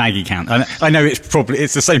Dance Maggie count. I know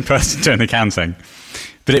it's the same person doing the counting,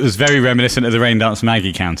 but it was very reminiscent of the Rain Dance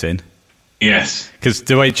Maggie counting. Yes. Because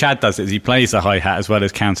the way Chad does it is he plays the hi-hat as well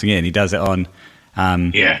as counting in. He does it on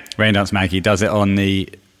Rain Dance Maggie. He does it on the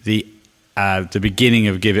beginning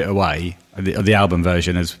of Give It Away, the album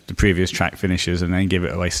version, as the previous track finishes, and then Give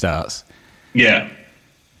It Away starts. Yeah.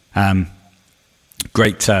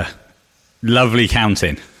 Great, lovely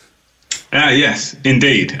counting. Yes,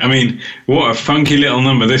 indeed. I mean, what a funky little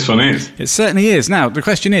number this one is. It certainly is. Now, the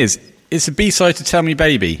question is, it's a B-side to Tell Me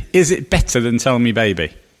Baby. Is it better than Tell Me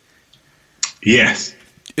Baby? Yes.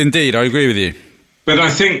 Indeed, I agree with you. But I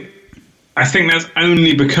think that's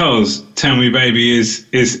only because Tell Me Baby is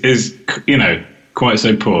quite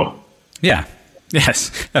so poor. Yeah.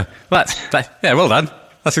 Yes. Yeah, well done.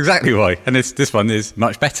 That's exactly why. And this one is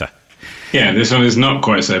much better. Yeah, this one is not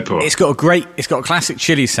quite so poor. It's got a classic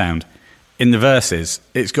Chili sound in the verses.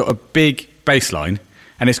 It's got a big bass line,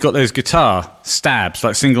 and it's got those guitar stabs,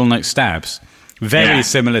 like single note stabs, very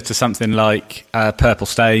similar to something like Purple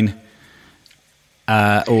Stain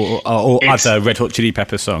or other Red Hot Chili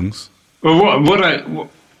Pepper songs. Well, what I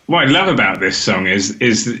love about this song is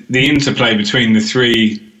the interplay between the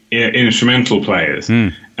three instrumental players,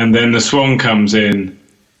 and then the Swan comes in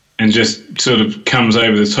and just sort of comes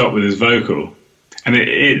over the top with his vocal. And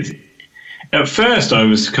it at first I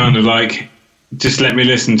was kind of like, just let me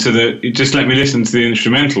listen to the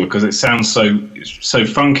instrumental, because it sounds so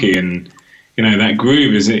funky, and that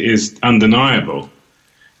groove is undeniable.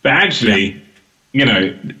 But actually,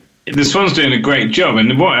 the Swan's doing a great job,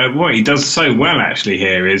 and what he does so well actually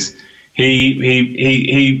here is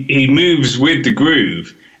he moves with the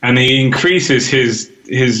groove, and he increases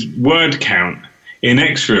his word count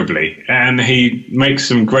inexorably, and he makes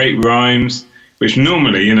some great rhymes, which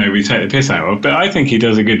normally we take the piss out of, but I think he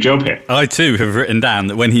does a good job here. I too have written down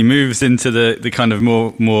that when he moves into the kind of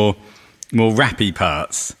more rappy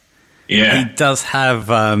parts, he does have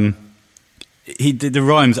the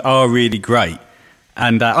rhymes are really great.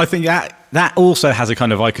 And I think that also has a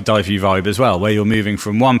kind of I Could Die For You vibe as well, where you're moving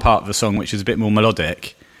from one part of the song, which is a bit more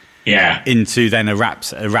melodic, into then a rap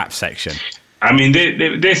section. I mean,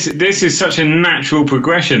 this is such a natural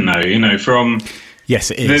progression, though, from Yes,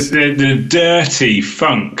 it is. The dirty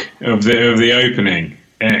funk of the opening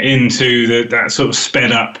into that sort of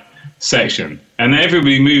sped up section, and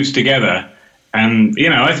everybody moves together, and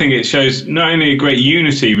I think it shows not only a great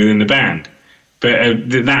unity within the band, but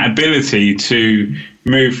that ability to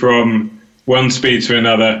move from one speed to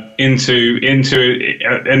another into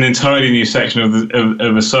an entirely new section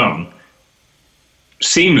of a song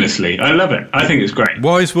seamlessly. I love it. I think it's great.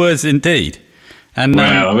 Wise words indeed. And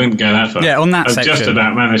I wouldn't go that far. Yeah, on that I've section, just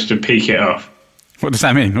about managed to peak it off. What does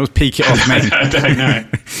that mean? What does peak it off mean? I don't know.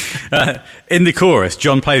 In the chorus,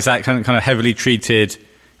 John plays that kind of heavily treated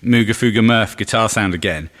Mooga Fooga Murph guitar sound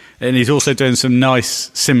again, and he's also doing some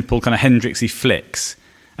nice, simple kind of Hendrixy flicks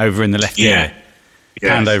over in the left ear.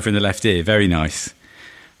 Yes. Hand over in the left ear, very nice.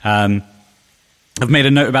 I've made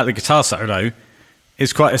a note about the guitar solo.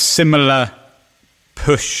 It's quite a similar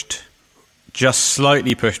pushed, just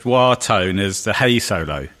slightly pushed wah tone as the Hey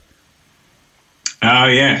solo. Oh,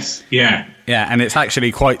 yes, yeah. Yeah, and it's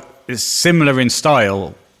actually it's similar in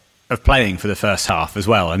style of playing for the first half as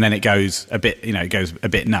well, and then it goes a bit, it goes a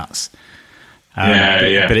bit nuts.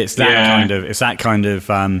 But it's that kind of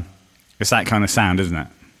sound, isn't it?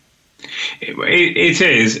 It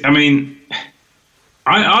is. I mean,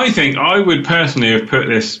 I think I would personally have put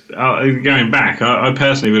this, going back, I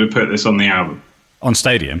personally would have put this on the album. On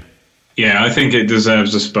Stadium? Yeah, I think it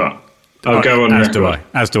deserves a spot. I'll go on record.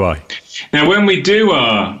 As do I. Now, when we do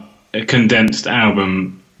our condensed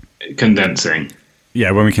album condensing...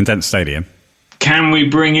 Yeah, when we condense Stadium. Can we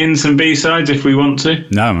bring in some B-sides if we want to?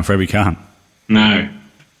 No, I'm afraid we can't. No.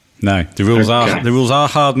 The rules are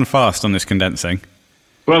hard and fast on this condensing.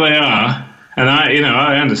 Well, they are, and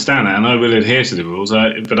I understand that, and I will adhere to the rules.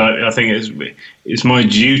 But I think it's my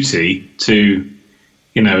duty to,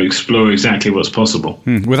 explore exactly what's possible.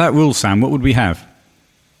 Without rules, Sam, what would we have?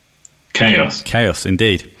 Chaos. Chaos,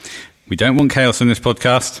 indeed. We don't want chaos in this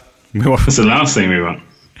podcast. That's the last thing we want.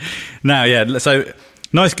 No, yeah. So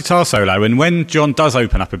nice guitar solo, and when John does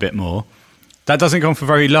open up a bit more, that doesn't go on for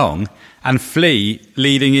very long. And Flea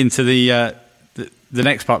leading into the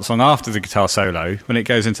next part of the song after the guitar solo, when it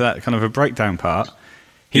goes into that kind of a breakdown part,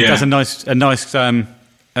 he does a nice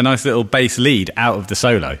little bass lead out of the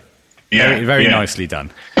solo. Yeah, very nicely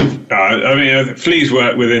done. Flea's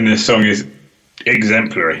work within this song is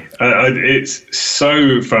exemplary. It's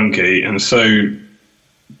so funky and so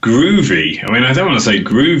groovy. I mean, I don't want to say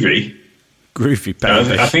groovy. Groovy,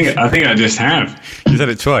 baby. I think I just have. You said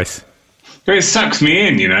it twice. It sucks me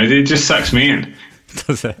in, It just sucks me in.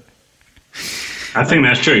 Does it? I think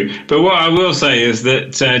that's true. But what I will say is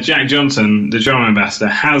that Jack Johnson, the drum ambassador,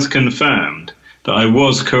 has confirmed that I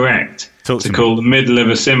was correct to call the middle of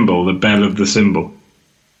a cymbal the bell of the cymbal.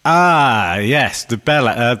 Ah, yes, the bell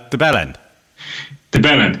end. The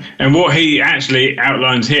bell end. And what he actually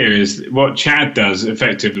outlines here is what Chad does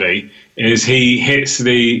effectively is he hits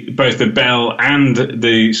both the bell and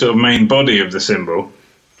the sort of main body of the cymbal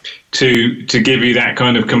to give you that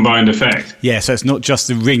kind of combined effect. Yeah, so it's not just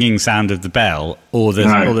the ringing sound of the bell or the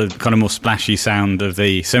kind of more splashy sound of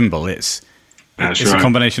the cymbal. It's a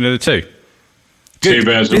combination of the two. Good. Two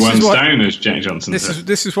birds with one stone, as Jack Johnson said.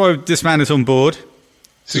 This is why this man is on board.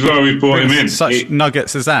 This is why we brought him in. Such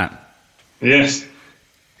nuggets as that. Yes,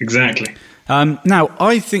 exactly. Now,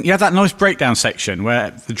 I think you have that nice breakdown section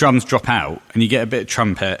where the drums drop out and you get a bit of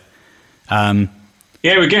trumpet. Yeah,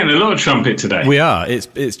 we're getting a lot of trumpet today. We are.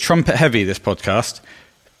 It's trumpet heavy, this podcast.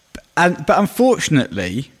 But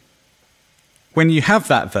unfortunately, when you have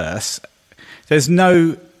that verse, there's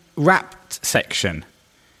no rapped section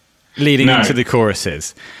leading into the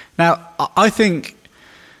choruses. Now, I think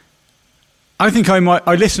I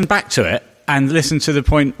listened back to it and listened to the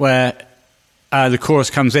point where the chorus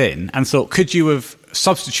comes in and thought, could you have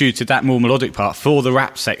substituted that more melodic part for the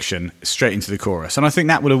rap section straight into the chorus? And I think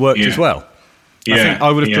that would have worked as well. I think I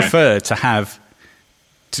would have preferred to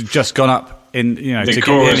just gone up in, the to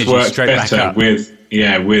chorus get the energy straight back up with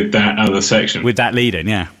that other section, with that lead in.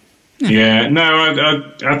 I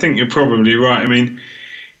think you're probably right. I mean,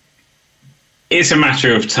 it's a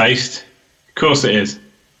matter of taste, of course it is,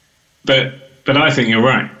 but I think you're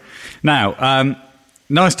right. Now,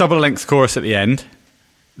 nice double length chorus at the end.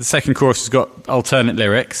 The second chorus has got alternate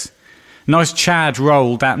lyrics. Nice Chad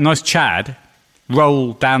roll down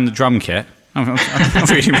the drum kit. I'm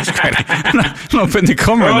really misquoting. I'm not putting the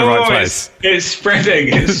comma in the right place. It's spreading.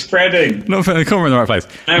 Not putting the comma in the right place.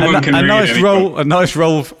 No one can read a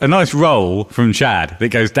nice roll from Chad that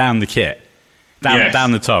goes down the kit,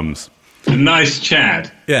 down the toms. A nice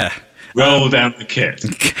Chad. Yeah. Roll down the kit.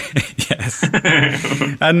 Yes.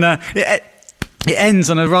 And it ends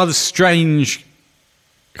on a rather strange,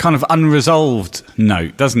 kind of unresolved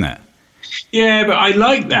note, doesn't it? Yeah, but I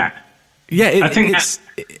like that. Yeah, I think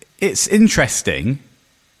it's interesting,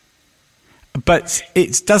 but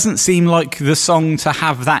it doesn't seem like the song to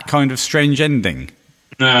have that kind of strange ending.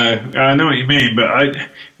 No, I know what you mean, but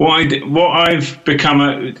what I've become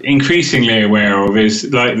increasingly aware of is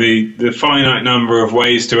like the finite number of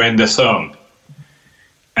ways to end a song,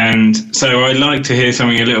 and so I like to hear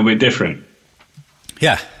something a little bit different.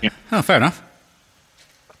 Yeah. Oh, fair enough.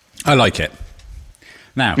 I like it.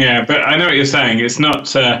 Now. Yeah, but I know what you're saying. It's not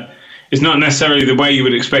necessarily the way you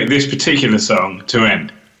would expect this particular song to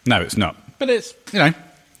end. No, it's not. But it's,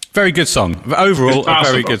 very good song. Overall, a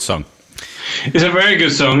very good song. It's a very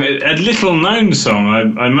good song. A little-known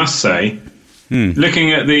song, I must say.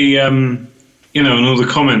 Looking at the, and all the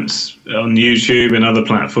comments on YouTube and other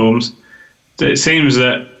platforms, it seems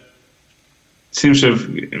to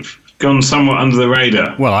have gone somewhat under the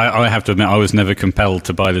radar. Well, I have to admit, I was never compelled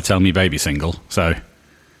to buy the Tell Me Baby single, so...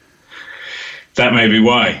 That may be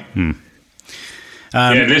why.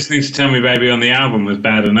 Listening to Tell Me Baby on the album was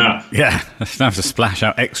bad enough. Yeah, I don't have to splash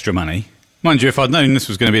out extra money. Mind you, if I'd known this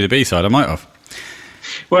was going to be the B-side, I might have.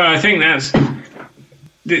 Well, I think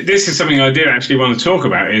this is something I do actually want to talk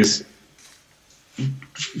about, is,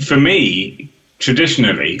 for me,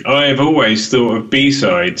 traditionally, I have always thought of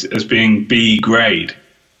B-sides as being B grade.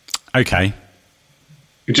 Okay.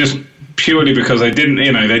 Just purely because they didn't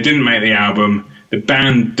make the album, the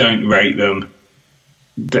band don't rate them,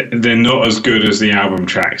 they're not as good as the album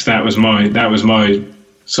tracks. That was my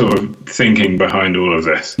sort of thinking behind all of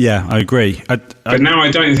this. Yeah, I agree. But now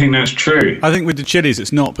I don't think that's true. I think with the Chili's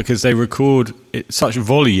it's not, because they record such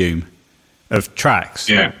volume of tracks.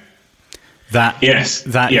 Yeah. Yes.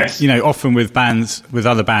 Often with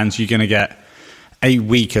other bands, you're going to get a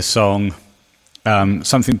weaker song,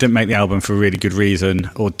 something didn't make the album for a really good reason,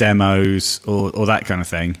 or demos, or that kind of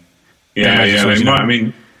thing. Yeah, they might. I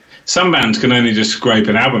mean, some bands can only just scrape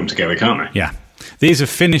an album together, can't they? Yeah. These are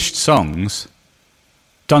finished songs,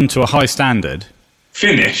 done to a high standard.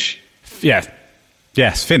 Finish? Yeah.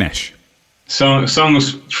 Yes, finish.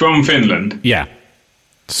 Songs from Finland? Yeah.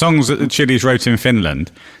 Songs that the Chili's wrote in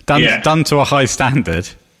Finland, done to a high standard.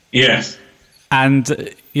 Yes. And,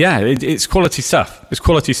 it's quality stuff. It's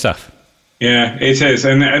quality stuff. Yeah, it is,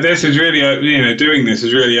 and this is really, doing this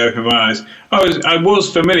has really opened my eyes. I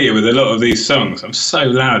was familiar with a lot of these songs. I'm so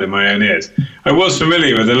loud in my own ears. I was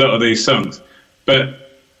familiar with a lot of these songs, but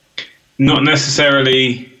not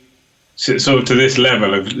necessarily sort of to this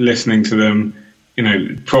level of listening to them,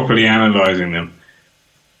 properly analysing them.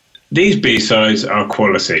 These B-sides are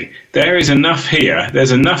quality. There is enough here.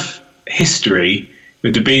 There's enough history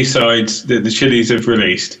with the B-sides that the Chili's have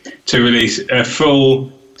released to release a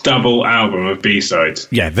full double album of B-sides.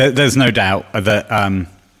 Yeah, there's no doubt that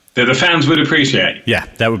the fans would appreciate. Yeah,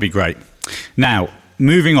 that would be great. Now,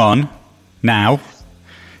 moving on to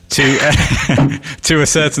to A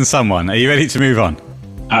Certain Someone. Are you ready to move on?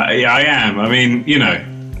 I am. I mean,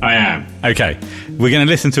 I am. Okay, we're going to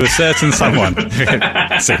listen to A Certain Someone.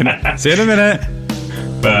 See you in a minute.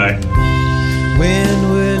 Bye. When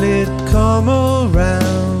will it come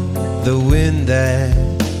around? The wind that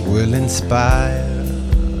will inspire.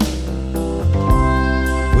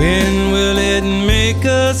 When will it make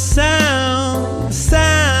a sound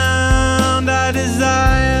I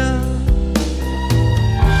desire?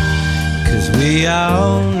 'Cause we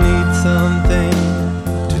all need something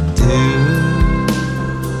to do.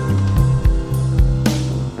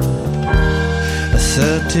 A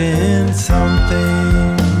certain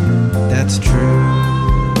something that's true.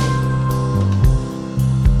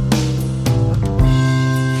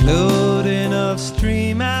 Floating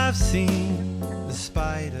upstream I've seen.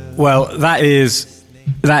 Well, that is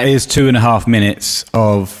 2.5 minutes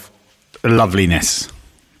of loveliness,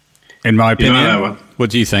 in my opinion. You know that one? What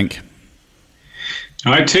do you think?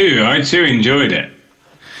 I too enjoyed it.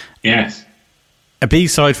 Yes. A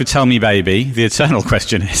B-side for Tell Me Baby. The eternal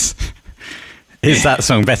question is that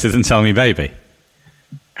song better than Tell Me Baby?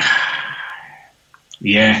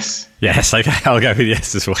 Yes. Yes, okay, I'll go with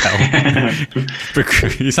yes as well.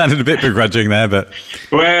 You sounded a bit begrudging there, but...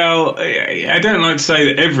 Well, I don't like to say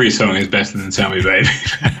that every song is better than Tell Me Baby.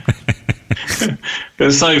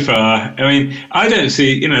 But so far, I mean, I don't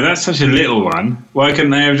see, that's such a little one. Why couldn't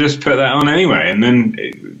they have just put that on anyway? And then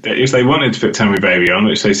if they wanted to put Tell Me Baby on,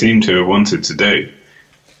 which they seem to have wanted to do,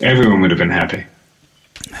 everyone would have been happy.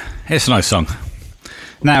 It's a nice song.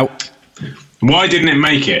 Now... Why didn't it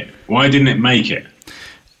make it?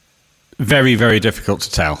 Very, very difficult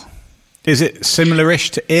to tell. Is it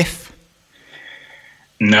similar-ish to If?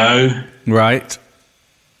 No. Right.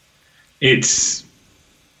 It's,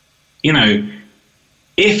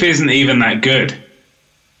 If isn't even that good.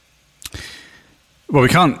 Well, we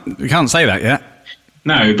can't say that yet.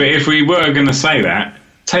 No, but if we were going to say that,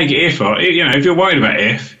 take if off. You know, if you're worried about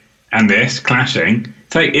if and this clashing,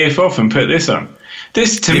 take if off and put this on.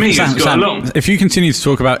 This, to me, has got a lot... If you continue to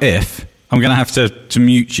talk about if, I'm going to have to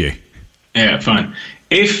mute you. Yeah, fine.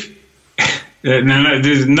 If... no,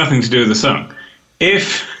 there's nothing to do with the song.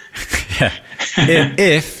 If... Yeah.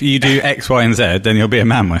 If you do X, Y, and Z, then you'll be a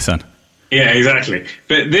man, my son. Yeah, exactly.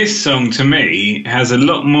 But this song, to me, has a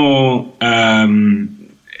lot more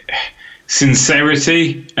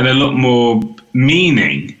sincerity and a lot more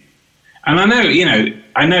meaning. And I know, you know,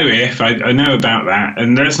 I know about that,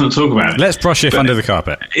 and let's not talk about it. Let's brush if under the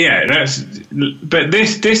carpet. Yeah, but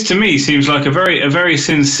this to me seems like a very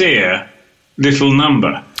sincere little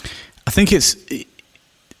number. I think it's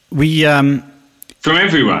from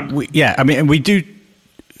everyone. I mean, we do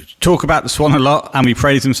talk about the Swan a lot, and we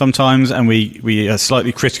praise him sometimes, and we are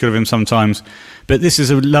slightly critical of him sometimes. But this is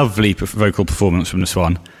a lovely vocal performance from the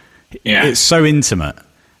Swan. Yeah, it's so intimate,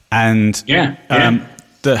 and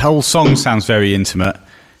the whole song sounds very intimate,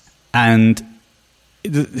 and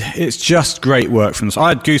it's just great work from the Swan. I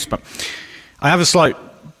had goosebumps. I have a slight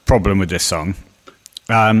problem with this song,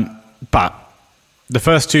 but the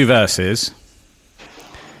first two verses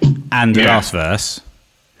and the last verse,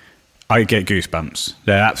 I get goosebumps.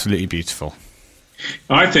 They're absolutely beautiful.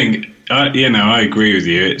 I think, I agree with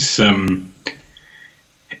you.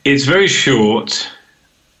 It's very short,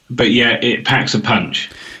 but yet it packs a punch.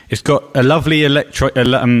 It's got a lovely electric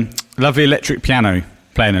piano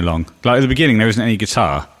playing along. Like at the beginning, there isn't any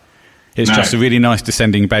guitar. It's just a really nice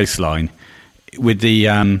descending bass line with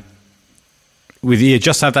the with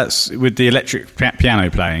the electric piano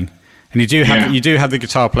playing, and you do have the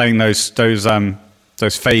guitar playing those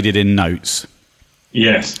faded in notes.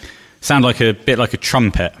 Yes, sound like a bit like a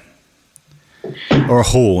trumpet or a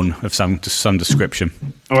horn of some description.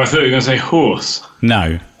 Oh, I thought you were going to say horse.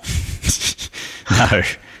 No, no,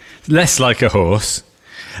 less like a horse.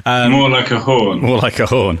 More like a horn. More like a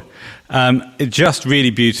horn. Just really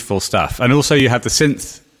beautiful stuff, and also you have the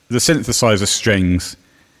synthesizer strings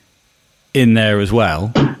in there as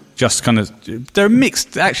well. Just kind of, they're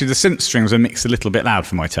mixed. Actually, the synth strings are mixed a little bit loud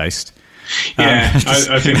for my taste. Yeah,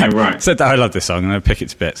 I think you're right. Said that I love this song and I pick it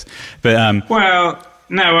to bits. But well,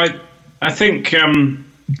 no, I think I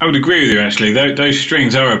would agree with you. Actually, those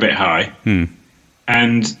strings are a bit high,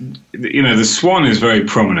 and you know the Swan is very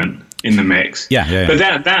prominent in the mix. Yeah. But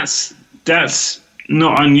that's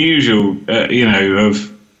not unusual. Of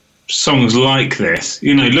songs like this.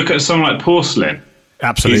 You know, look at a song like Porcelain.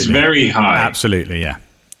 Absolutely, it's very high. Absolutely, yeah.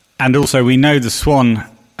 And also, we know the Swan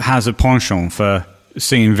has a penchant for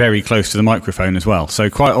singing very close to the microphone as well. So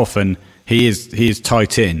quite often he is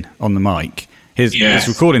tight in on the mic. His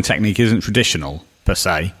recording technique isn't traditional per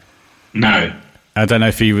se. No, I don't know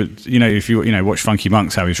if you watch Funky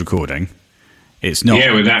Monks how he's recording. It's not.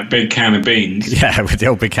 Yeah, with that big can of beans. Yeah, with the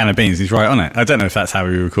old big can of beans, he's right on it. I don't know if that's how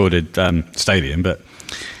he recorded Stadium, but.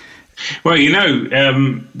 Well,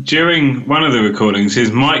 during one of the recordings,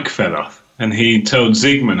 his mic fell off, and he told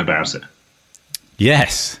Zygmunt about it.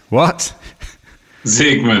 Yes. What?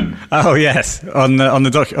 Zygmunt. Oh yes, on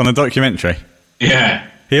the documentary. Yeah.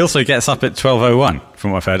 He also gets up at 12:01,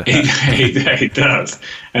 from what I've heard. He does,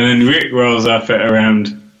 and then Rick rolls up at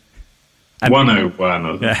around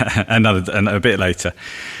 1:01. Yeah, and a bit later.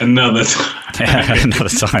 Another time. Yeah, another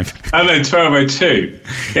time. And then 12:02.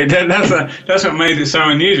 That's what made it so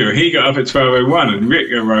unusual. He got up at 12:01, and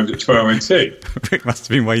Rick arrived at 12:02. Rick must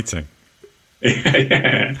have been waiting.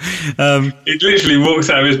 Yeah. He literally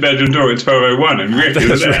walks out of his bedroom door at 12:01, and Rick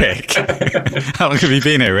is there. Rick. How long have you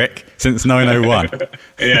been here, Rick? Since 9:01.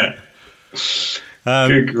 Yeah.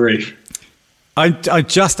 Good grief. I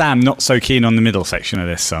just am not so keen on the middle section of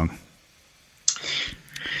this song.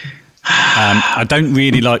 I don't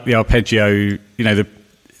really like the arpeggio.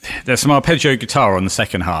 There's some arpeggio guitar on the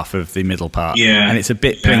second half of the middle part, and it's a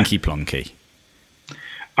bit plinky plonky.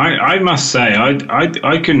 I must say,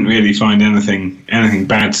 I couldn't really find anything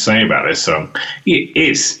bad to say about this song.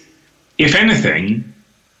 It's, if anything,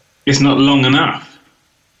 it's not long enough.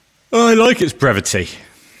 Oh, I like its brevity.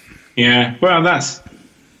 Yeah, well, is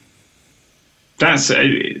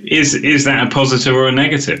that a positive or a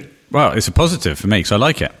negative? Well, it's a positive for me, because I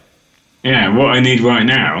like it. Yeah, what I need right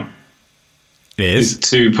now is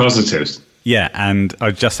 2 positives. Yeah, and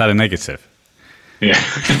I've just had a negative. Yeah.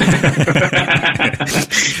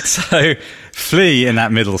 So Flea in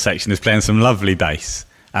that middle section is playing some lovely bass,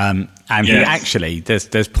 and he actually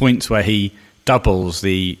there's points where he doubles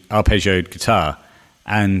the arpeggioed guitar,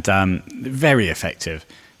 and very effective.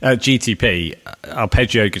 GTP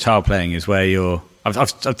arpeggioed guitar playing is where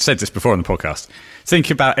I've said this before on the podcast.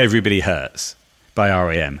 Think about Everybody Hurts. by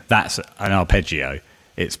REM. That's an arpeggio.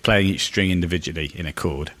 It's playing each string individually in a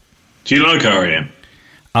chord. Do you like REM?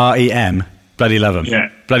 REM? Bloody love them. Yeah.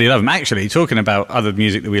 Bloody love them. Actually, talking about other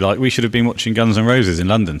music that we like, we should have been watching Guns N' Roses in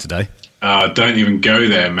London today. Oh, don't even go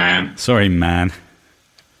there, man. Sorry, man.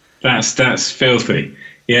 That's filthy.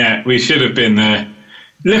 Yeah, we should have been there.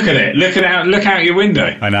 Look at it. Look out your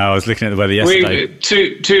window. I know, I was looking at the weather yesterday.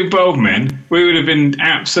 Two bald men, we would have been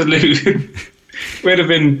we'd have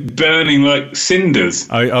been burning like cinders.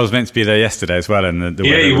 I was meant to be there yesterday as well, and the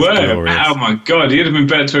weather was were. glorious. Oh my God, you'd have been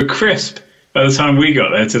burnt to a crisp by the time we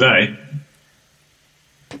got there today.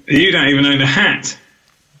 You don't even own a hat.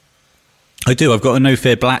 I do. I've got a No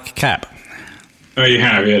Fear black cap. Oh, you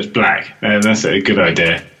have? Yeah, it's black. That's a good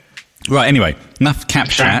idea. Right, anyway, enough cap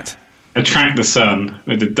chat. Attract the sun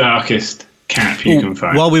with the darkest cap you can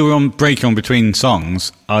find. While we were on break on between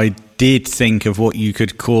songs, I did think of what you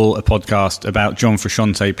could call a podcast about John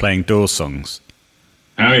Frusciante playing Doors songs.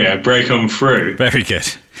 Oh yeah, break on through. Very good.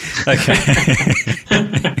 Okay.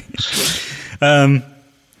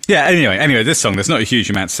 Yeah, anyway, this song, there's not a huge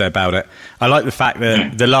amount to say about it. I like the fact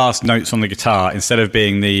that the last notes on the guitar, instead of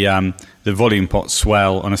being the volume pot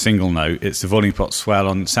swell on a single note, it's the volume pot swell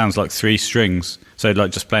on, sounds like 3 strings. So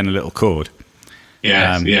like just playing a little chord.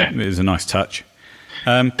 Yeah, It was a nice touch.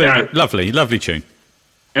 But lovely tune.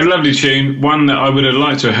 A lovely tune, one that I would have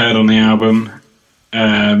liked to have heard on the album.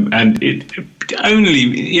 And it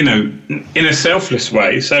only, in a selfless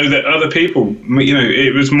way, so that other people,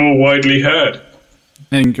 it was more widely heard.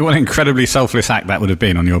 And what an incredibly selfless act that would have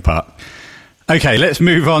been on your part. Okay, let's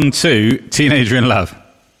move on to Teenager in Love.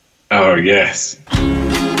 Oh, yes.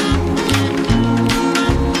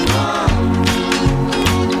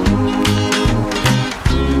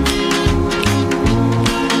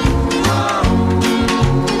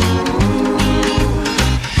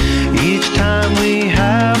 Each time we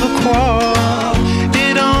have a quarrel,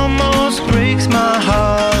 it almost breaks my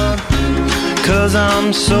heart, 'cause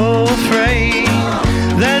I'm so afraid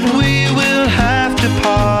that we will have to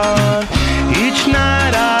part. Each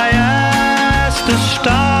night I ask the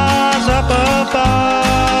stars up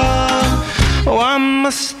above, why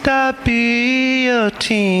must I be a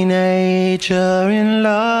teenager in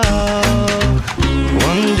love?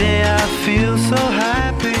 One day I feel so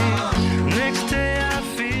happy, next day I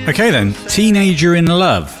feel... Okay then, Teenager in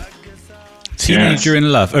Love. Teenager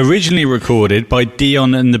in Love, originally recorded by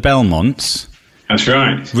Dion and the Belmonts. That's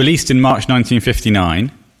right. Released in March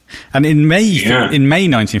 1959. And in May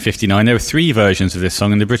 1959, there were 3 versions of this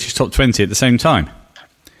song in the British Top 20 at the same time.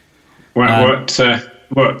 What? So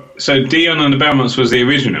Dion and the Belmonts was the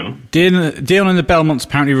original? Dion and the Belmonts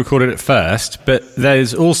apparently recorded it first, but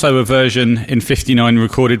there's also a version in 59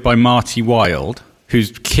 recorded by Marty Wilde,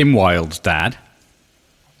 who's Kim Wilde's dad.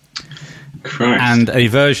 Christ. And a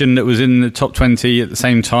version that was in the top 20 at the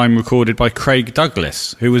same time recorded by Craig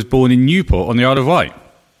Douglas, who was born in Newport on the Isle of Wight.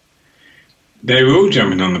 They were all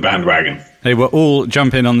jumping on the bandwagon. They were all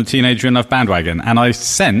jumping on the Teenager in Love bandwagon, and I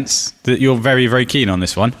sense that you're very, very keen on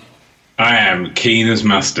this one. I am keen as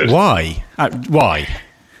mustard. Why? Why?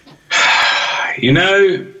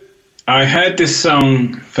 I heard this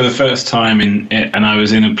song for the first time and I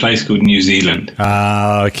was in a place called New Zealand.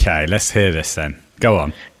 Okay, let's hear this then. Go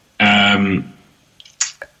on. And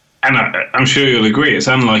I'm sure you'll agree, it's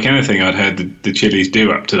unlike anything I'd heard the Chili's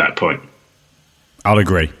do up to that point. I'll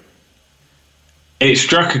agree. It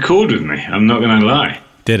struck a chord with me, I'm not going to lie.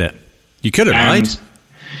 Did it? You could have lied.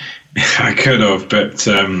 I could have, but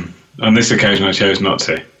on this occasion I chose not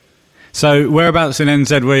to. So whereabouts in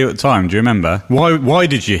NZ were you at the time? Do you remember? Why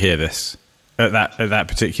did you hear this at that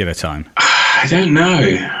particular time? I don't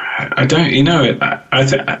know. I don't. I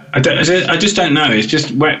just don't know. It's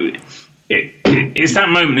just it's that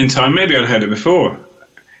moment in time. Maybe I'd heard it before.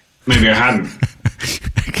 Maybe I hadn't.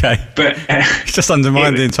 Okay, but it's just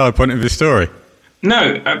undermined the entire point of the story.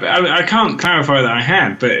 No, I can't clarify that I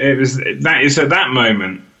had. But it's at that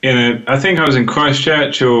moment. I think I was in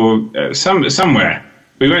Christchurch or somewhere.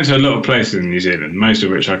 We went to a lot of places in New Zealand, most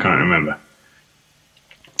of which I can't remember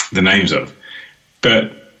the names of.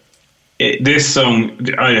 But this song,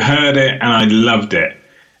 I heard it and I loved it.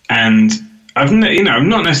 And I've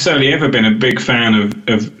not necessarily ever been a big fan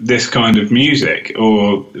of this kind of music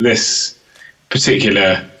or this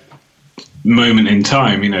particular moment in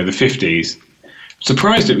time, the 50s.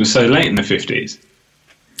 Surprised it was so late in the 50s.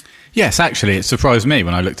 Yes, actually, it surprised me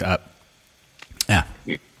when I looked it up. Yeah.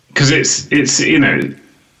 Because it's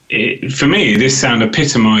for me, this sound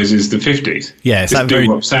epitomises the 50s. Yeah, it's that very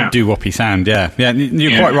doo-woppy sound, yeah. Yeah,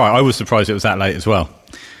 you're quite right. I was surprised it was that late as well.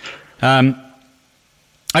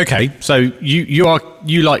 Okay, so you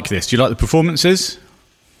like this. Do you like the performances?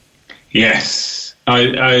 Yes.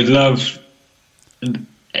 I love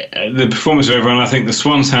the performance of everyone. I think the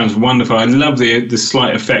Swan sounds wonderful. I love the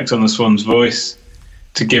slight effect on the Swan's voice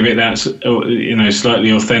to give it that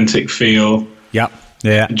slightly authentic feel. Yep.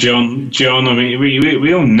 Yeah. John. I mean,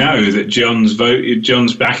 we all know that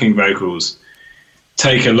John's backing vocals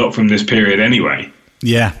take a lot from this period anyway.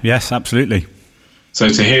 Yeah. Yes. Absolutely. So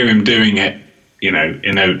to hear him doing it, in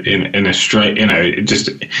a straight, just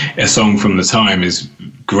a song from the time is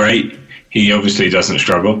great. He obviously doesn't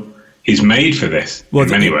struggle. He's made for this in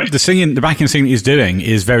many ways. The backing singing he's doing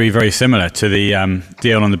is very, very similar to the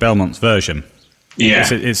Dion on the Belmonts version. Yeah,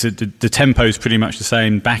 the tempo is pretty much the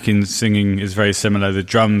same. Backing singing is very similar. The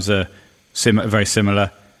drums are very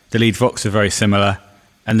similar. The lead vox are very similar,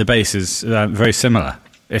 and the bass is very similar.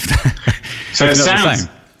 So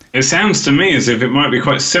it sounds to me as if it might be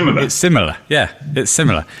quite similar. It's similar, yeah. It's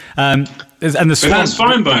similar. And that's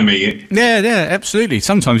fine by me. Yeah, absolutely.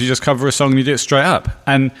 Sometimes you just cover a song and you do it straight up.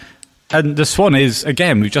 And the Swan is,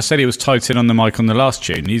 again, we've just said he was tight in on the mic on the last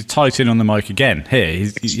tune. He's tight in on the mic again here.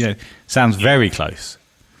 He sounds very close.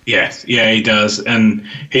 Yes, yeah, he does, and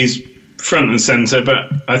he's front and centre.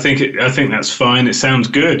 But I think that's fine. It sounds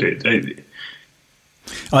good.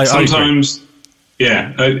 Sometimes,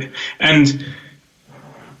 and.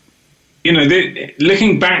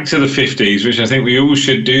 Looking back to the 50s, which I think we all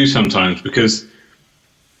should do sometimes, because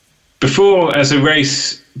before as a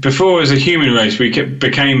human race, we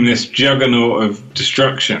became this juggernaut of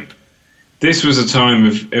destruction. This was a time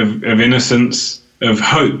of innocence, of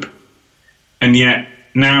hope, and yet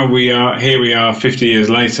now we are 50 years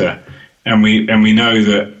later, and we know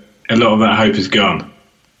that a lot of that hope is gone.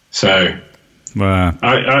 So, wow.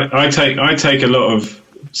 I take a lot of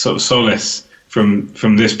sort of solace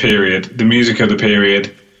from this period, the music of the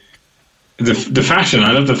period, the fashion.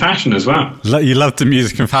 I love the fashion as well. You love the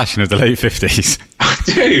music and fashion of the late 50s. I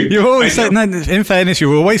do. You're always saying that. In fairness,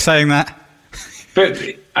 you're always saying that. But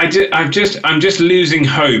I'm just losing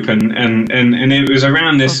hope, and it was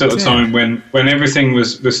around this sort of time when everything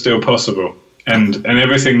was still possible, and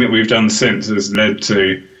everything that we've done since has led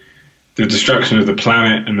to the destruction of the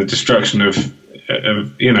planet and the destruction of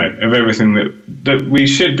everything that we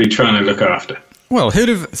should be trying to look after. Well, who'd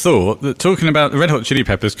have thought that talking about the Red Hot Chili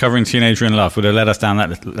Peppers covering Teenager in Love would have led us down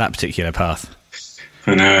that particular path?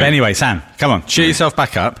 I know. But anyway, Sam, come on, cheer yourself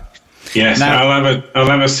back up. Yes, now, I'll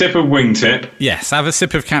have a sip of wingtip. Yes, have a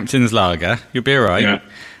sip of Captain's Lager. You'll be all right.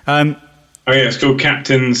 Yeah. It's called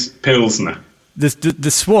Captain's Pilsner.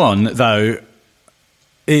 The Swan, though,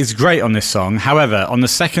 is great on this song. However, on the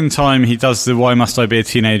second time he does the Why Must I Be a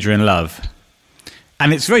Teenager in Love,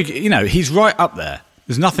 and it's very, he's right up there.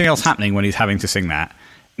 There's nothing else happening when he's having to sing that.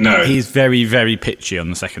 No. He's very, very pitchy on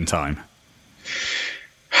the second time.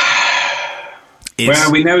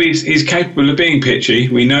 Well, we know he's capable of being pitchy.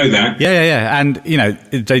 We know that. Yeah. And,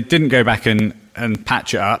 they didn't go back and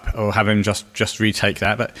patch it up or have him just retake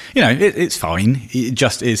that. But, it's fine. It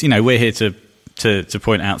just is. We're here to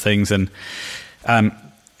point out things. And I'm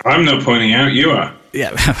not pointing out, you are.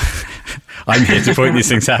 Yeah. I'm here to point these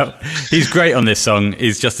things out. He's great on this song.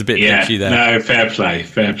 He's just a bit pitchy there. No, fair play.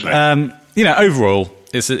 Overall,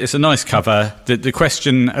 it's a nice cover. The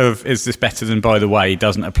question of is this better than By the Way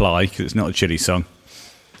doesn't apply because it's not a Chili song.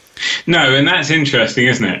 No, and that's interesting,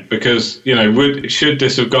 isn't it? Because should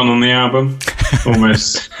this have gone on the album?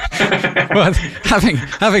 Almost. Well, having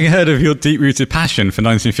heard of your deep-rooted passion for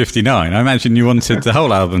 1959, I imagine you wanted the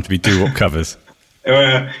whole album to be doo-wop covers.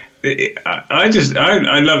 I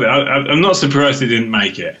love it. I'm not surprised they didn't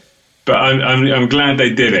make it, but I'm glad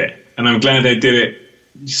they did it, and I'm glad they did it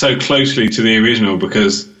so closely to the original,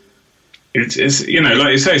 because it's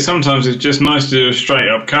like you say, sometimes it's just nice to do a straight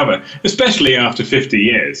up cover, especially after 50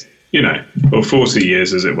 years, or 40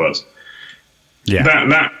 years as it was.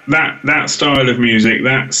 Yeah, that style of music,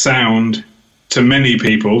 that sound, to many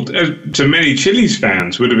people, to many Chili's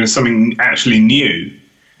fans, would have been something actually new.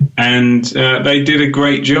 And they did a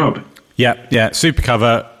great job. Yeah, super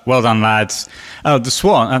cover. Well done, lads. Oh, the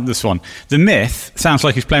Swan. The Myth sounds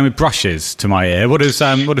like he's playing with brushes to my ear. What does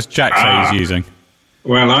Jack say he's using?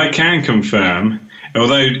 Well, I can confirm.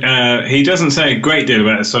 Although he doesn't say a great deal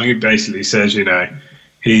about the song, he basically says, he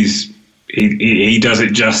does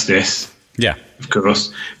it justice. Yeah, of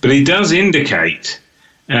course. But he does indicate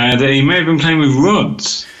that he may have been playing with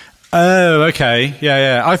rods. Oh, okay.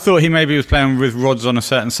 Yeah. I thought he maybe was playing with rods on a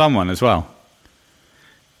certain someone as well.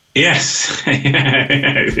 Yes.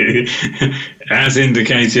 As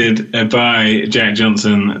indicated by Jack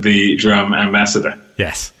Johnson, the drum ambassador.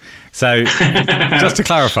 Yes. So, just to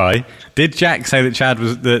clarify, did Jack say that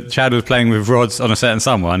Chad was playing with rods on a certain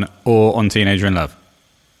someone or on Teenager in Love?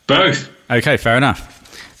 Both. Okay, fair enough.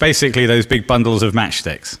 Basically, those big bundles of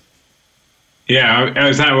matchsticks. Yeah,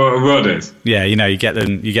 is that what a rod is? Yeah, you get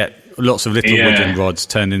them. You get lots of little wooden rods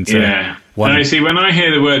turned into one. And I see, when I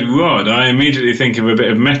hear the word rod, I immediately think of a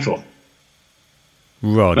bit of metal.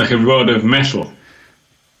 Rod, like a rod of metal.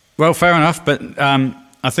 Well, fair enough, but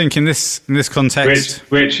I think in this context,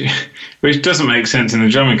 which doesn't make sense in the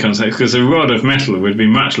drumming context, because a rod of metal would be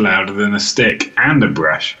much louder than a stick and a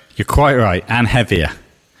brush. You're quite right, and heavier,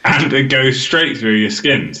 and it goes straight through your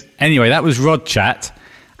skins. Anyway, that was Rod Chat,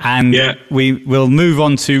 and we will move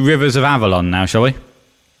on to Rivers of Avalon now, shall we?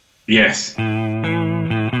 Yes.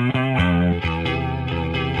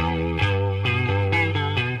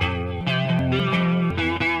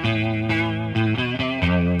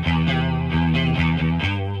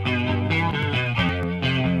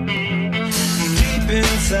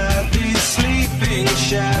 Inside these sleeping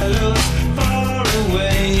shadows, far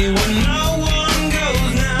away when no one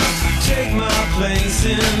goes now. Take my place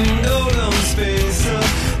in golden space of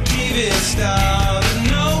TV star that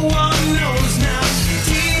no one knows now.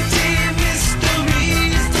 TT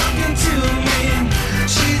mysteries talking to me.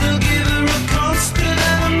 She's the giver of constant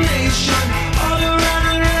animation, all around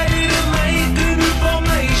and ready to make good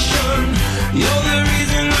information. You're the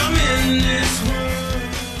reason I'm in this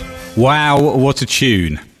world. Wow, what a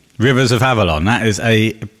tune. Rivers of Avalon, that is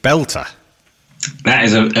a belter. That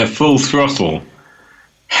is a full throttle,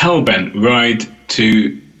 hellbent ride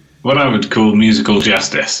to what I would call musical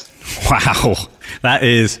justice. Wow, that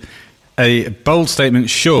is a bold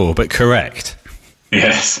statement, sure, but correct.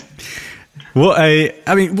 Yes. What a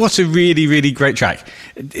really, really great track.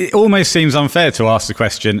 It almost seems unfair to ask the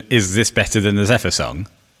question, is this better than the Zephyr song?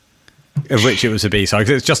 Of which it was a B-side,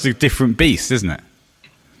 because it's just a different beast, isn't it?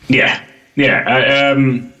 Yeah.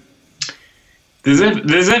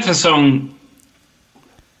 The Zephyr song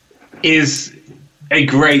is a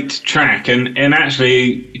great track and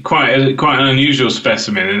actually quite an unusual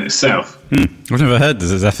specimen in itself. I've never heard there's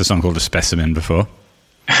a Zephyr song called a specimen before.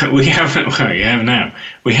 We haven't. Well, you have now.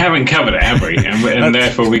 We haven't covered it, have we? And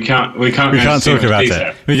therefore we can't talk about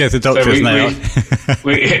it. We go to doctors now.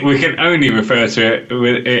 We can only refer to it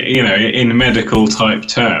with, in medical type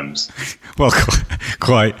terms. Well,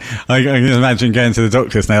 quite. I can imagine going to the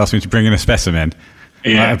doctors and they ask me to bring in a specimen.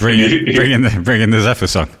 Yeah, bring in the Zephyr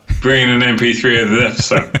song. Bring in an MP3 of the Zephyr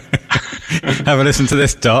song. Have a listen to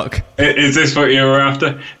this, Doc. Is this what you were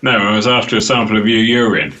after? No, I was after a sample of your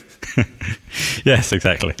urine. Yes,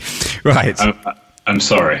 exactly. Right. I'm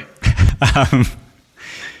sorry. Hang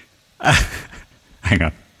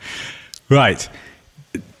on. Right.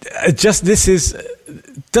 Just this is...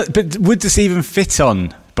 But would this even fit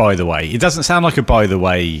on By the Way? It doesn't sound like a By the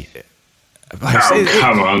Way...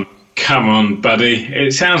 Oh, come on, buddy.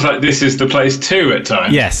 It sounds like This Is the Place too at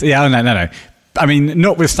times. Yes. Yeah, no. I mean,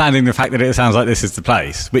 notwithstanding the fact that it sounds like This Is the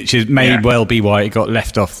Place, which may well be why it got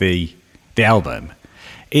left off the album.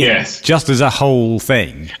 Yes. Just as a whole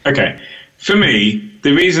thing. Okay. For me,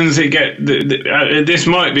 the reasons it this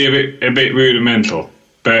might be a bit rudimental,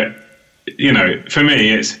 but for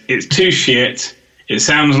me, it's too shit. It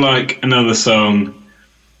sounds like another song.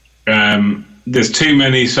 There's too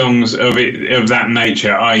many songs of that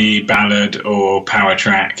nature, i.e., ballad or power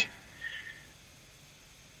track.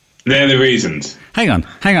 They're the reasons. Hang on.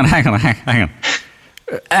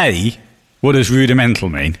 A, what does rudimental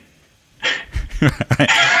mean?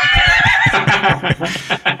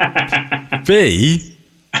 B,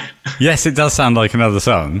 yes, it does sound like another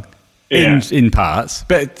song in parts,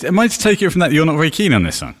 but am I to take it from that you're not very keen on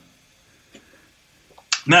this song?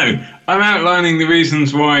 No, I'm outlining the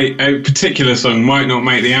reasons why a particular song might not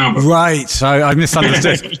make the album. Right, so I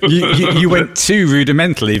misunderstood. you went too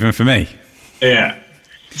rudimental even for me. Yeah,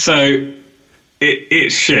 so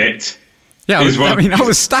it's shit. Yeah, I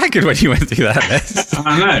was staggered when you went through that list.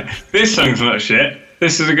 I know. This song's not shit.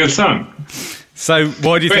 This is a good song. So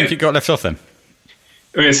why do you think it got left off then?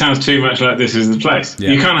 It sounds too much like This Is the Place.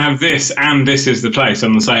 Yeah. You can't have this and This Is the Place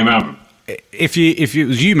on the same album. If it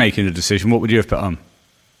was you making the decision, what would you have put on?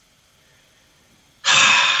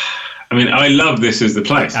 I mean, I love This Is the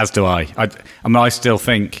Place. As do I. I still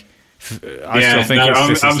think...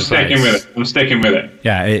 I'm sticking with it. I'm sticking with it.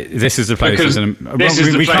 Yeah, This Is the Place.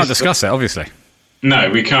 We can't discuss it, obviously. No,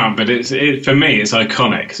 we can't. But for me, it's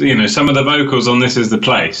iconic. Some of the vocals on This Is the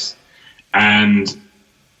Place, and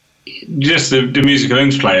just the musical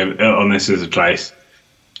interplay on This Is the Place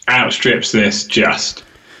outstrips this just.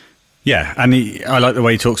 Yeah, and I like the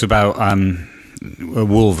way he talks about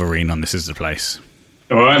Wolverine on This Is the Place.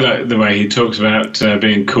 Well, I like the way he talks about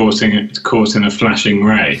being caught in a flashing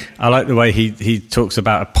ray. I like the way he talks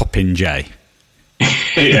about a Popinjay.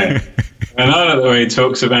 Yeah. And I like the way he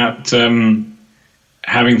talks about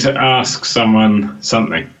having to ask someone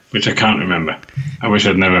something, which I can't remember. I wish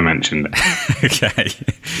I'd never mentioned it. Okay.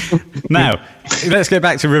 Now, let's go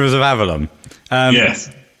back to Rivers of Avalon.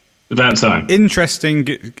 Yes, about time. Interesting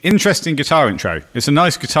guitar intro. It's a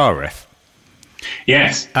nice guitar riff.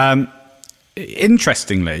 Yes.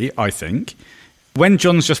 Interestingly, I think, when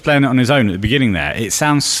John's just playing it on his own at the beginning there, it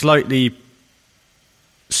sounds slightly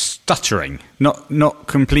stuttering, not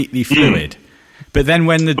completely fluid. But then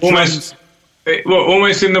when the drums...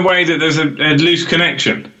 almost in the way that there's a loose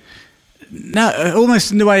connection. No,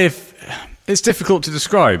 almost in the way of... It's difficult to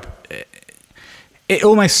describe. It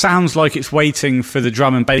almost sounds like it's waiting for the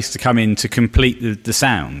drum and bass to come in to complete the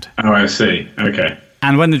sound. Oh, I see. Okay.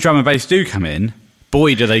 And when the drum and bass do come in,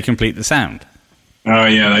 boy, do they complete the sound. Oh,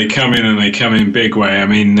 yeah, they come in, and they come in big way. I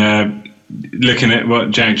mean, looking at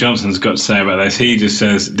what Jack Johnson's got to say about this, he just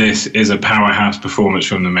says this is a powerhouse performance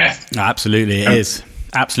from The Myth. Absolutely, it is.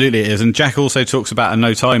 Absolutely, it is. And Jack also talks about a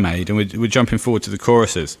note I made, and we're jumping forward to the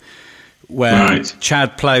choruses, where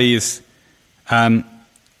Chad plays...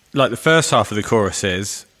 like the first half of the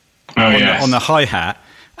choruses on the hi-hat,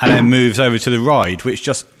 and then moves over to the ride, which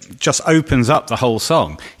just opens up the whole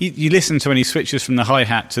song. You listen to when he switches from the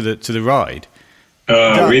hi-hat to the ride. We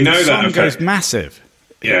know the that song goes massive.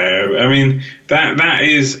 Yeah, I mean that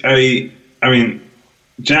is a. I mean,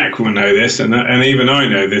 Jack will know this, and even I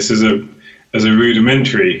know this as a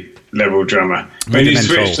rudimentary level drummer. When you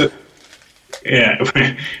switch to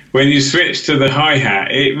when you switch to the hi-hat,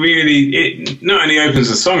 it not only opens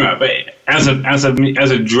the song up, but as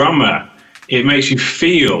a drummer, it makes you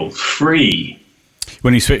feel free.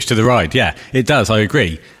 When you switch to the ride, yeah, it does. I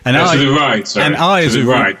agree. And to the ride, sorry. And I did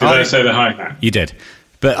I say the hi-hat? You did.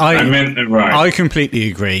 But I meant the ride. I completely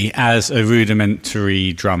agree as a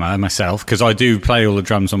rudimentary drummer myself, because I do play all the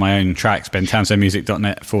drums on my own tracks,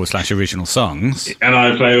 bentownsendmusic.net/original songs. And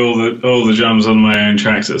I play all the drums on my own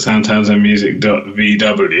tracks at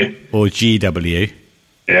soundtownsendmusic.vw. Or GW.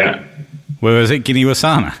 Yeah. Where was it?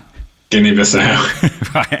 Guinea-Bissau.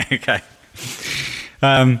 Guinea-Bissau. Right, okay.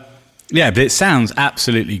 Yeah, but it sounds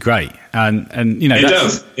absolutely great. And you know, it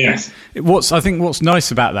does, yes. I think what's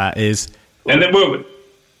nice about that is... And then,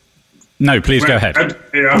 no, please go ahead. I've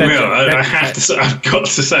got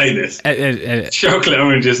to say this. Chocolate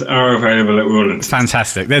oranges are available at Rawlins.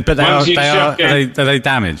 Fantastic. But are they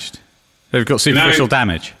damaged? They've got superficial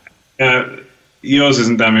damage. Yours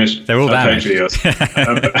isn't damaged. They're all damaged. Yours.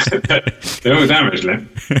 They're all damaged, Len.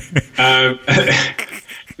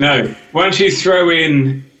 No, once you throw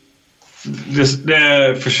in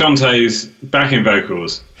Frusciante's backing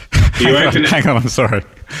vocals, hang on, I'm sorry.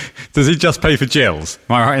 Does he just pay for Jill's?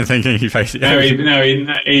 Am I right in thinking he pays? He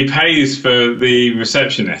pays for the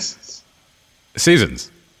receptionists. Susan's?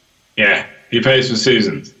 Yeah, he pays for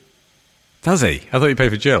Susan's. Does he? I thought he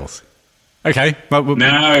paid for Jill's. Okay. Well,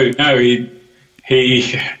 no,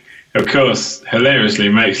 he of course hilariously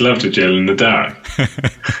makes love to Jill in the dark.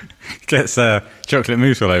 Gets chocolate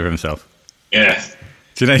mousse all over himself. Yes.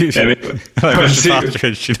 Do you know you've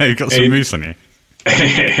got some mousse on you?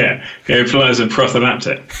 Yeah, he applies a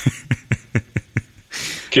prophylactic.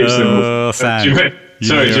 Keeps them. Sam, do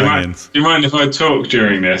you mind if I talk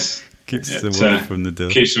during this? Keeps the wolf from the door.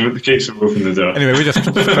 Keeps the wolf from the door. Anyway, we're just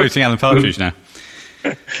quoting Alan Partridge now.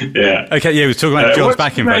 Yeah. Okay. Yeah, we're talking about John's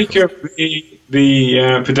backing vocals. What do you make of the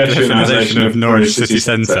pedestrianisation of Norwich City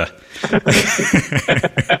Centre?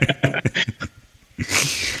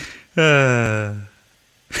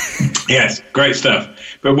 Yes, great stuff.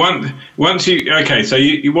 But once you so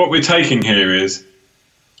what we're taking here is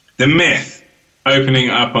The Myth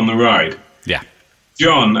opening up on the ride. Yeah.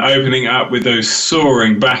 John opening up with those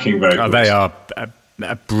soaring backing vocals. Oh, they are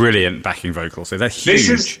brilliant backing vocals. They're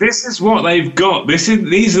huge. This is what they've got. These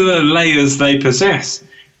are the layers they possess.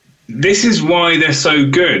 This is why they're so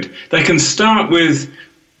good. They can start with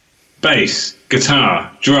bass,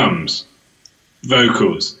 guitar, drums,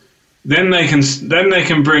 vocals. Then they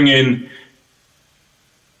can bring in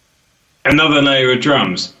another layer of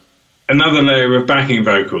drums, another layer of backing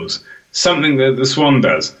vocals, something that the Swan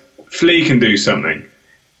does. Flea can do something.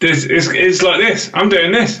 It's like this. I'm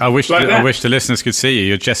doing this. I wish the listeners could see you.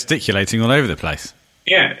 You're gesticulating all over the place.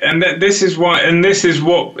 Yeah, and this is why, and this is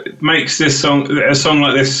what makes a song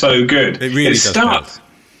like this so good. It really does.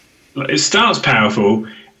 It starts powerful,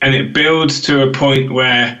 and it builds to a point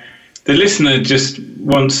where the listener just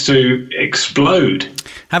wants to explode.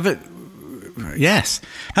 Have a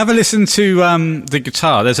listen to the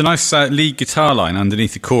guitar. There's a nice lead guitar line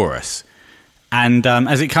underneath the chorus, and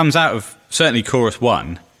as it comes out of certainly chorus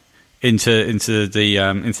 1 into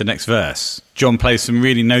the next verse, John plays some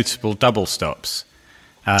really notable double stops,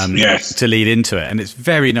 to lead into it, and it's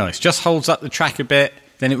very nice. Just holds up the track a bit,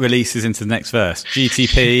 then it releases into the next verse.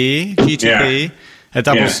 GTP, a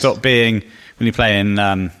double stop being when you're playing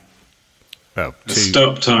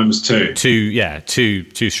stop times two.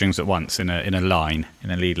 Two strings at once in a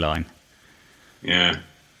lead line.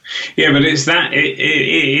 Yeah, but it's that it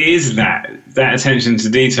is that attention to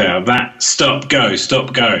detail, that stop go.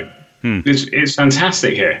 It's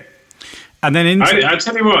fantastic here. And then I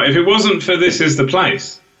tell you what, if it wasn't for This Is the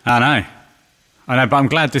Place, I know, but I'm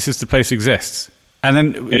glad This Is the Place exists. And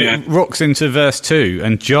then it rocks into verse 2,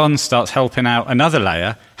 and John starts helping out another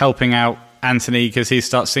layer, helping out Anthony because he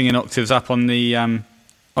starts singing octaves up on the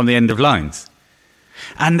end of lines.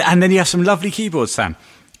 And then you have some lovely keyboards, Sam.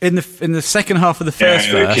 In the second half of the first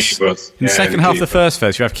verse, the first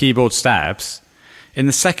verse, you have keyboard stabs. In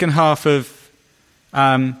the second half of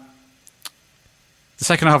the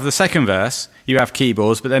second verse, you have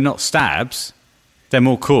keyboards, but they're not stabs; they're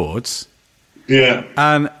more chords. Yeah.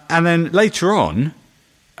 And then later on,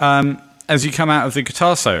 as you come out of the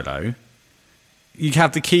guitar solo, you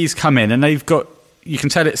have the keys come in, and they've got. You can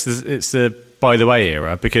tell it's the By the Way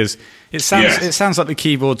era because it sounds like the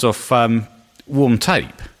keyboards off Warm Tape.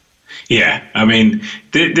 Yeah, I mean,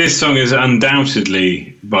 this song is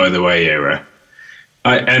undoubtedly By the Way era,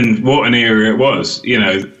 and what an era it was. You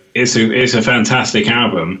know, it's a fantastic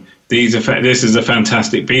album. This is a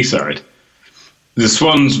fantastic B-side. The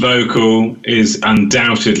Swans vocal is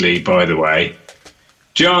undoubtedly By the Way.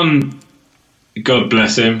 John, God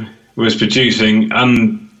bless him, was producing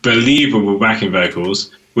unbelievable backing vocals,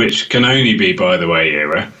 which can only be By the Way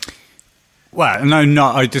era. Well, no,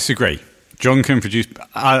 I disagree. John can produce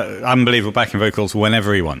unbelievable backing vocals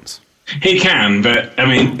whenever he wants. He can, but, I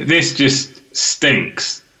mean, this just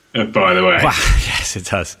stinks of By the Way. Wow, yes, it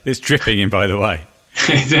does. It's dripping in By the Way.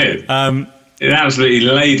 It did. It's absolutely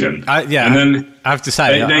laden. And then I have to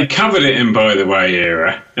say... They covered it in By the Way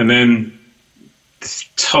era, and then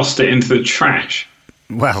tossed it into the trash.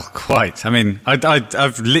 Well, quite. I mean,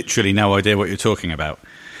 I've literally no idea what you're talking about.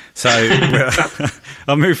 So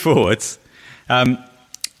I'll move forwards.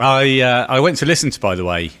 I went to listen to By the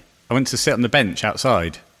Way. I went to sit on the bench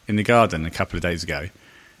outside in the garden a couple of days ago.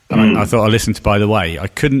 And I thought I'd listen to By the Way. I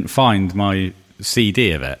couldn't find my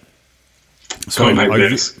CD of it. So I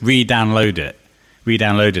re-downloaded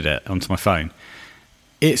it onto my phone.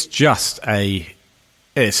 It's a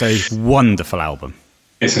wonderful album.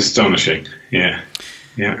 It's astonishing. Yeah.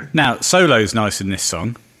 Now, solo's nice in this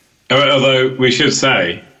song. Although we should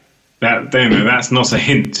say that that's not a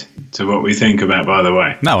hint to what we think about By the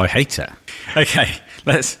Way. No, I hate it. Okay,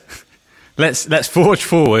 let's forge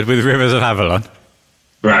forward with Rivers of Avalon.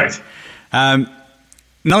 Right.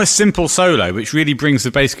 Nice simple solo, which really brings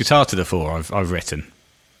the bass guitar to the fore. I've written.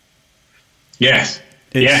 Yes.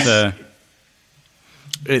 It's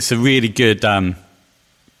a really good.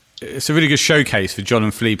 It's a really good showcase for John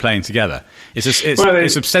and Flea playing together. It's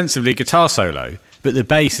ostensibly guitar solo, but the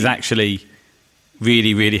bass is actually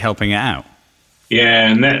really, really helping it out.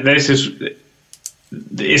 Yeah, and it's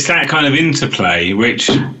that kind of interplay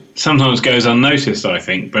which sometimes goes unnoticed, I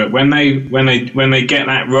think. But when they get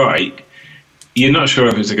that right, you're not sure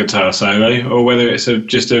if it's a guitar solo or whether it's not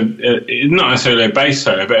necessarily a bass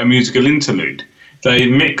solo, but a musical interlude. They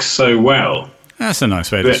mix so well. That's a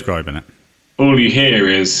nice way of describing it. All you hear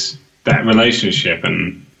is that relationship,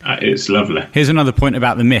 and it's lovely. Here's another point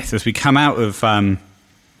about the myth. As we come out of the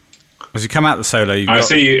solo,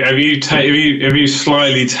 see. Have you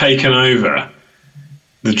slyly taken over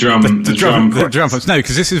the drum? The drum parts? No,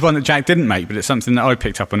 because this is one that Jack didn't make, but it's something that I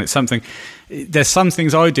picked up on. There's some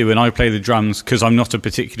things I do when I play the drums because I'm not a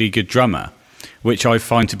particularly good drummer, which I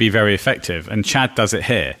find to be very effective, and Chad does it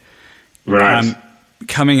here. Right.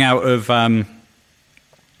 Coming out of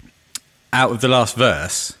the last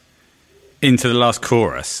verse into the last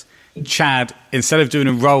chorus, Chad, instead of doing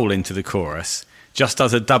a roll into the chorus, just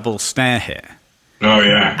does a double snare hit. Oh,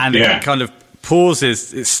 yeah. And it kind of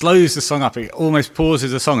pauses, it slows the song up, it almost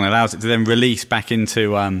pauses the song and allows it to then release back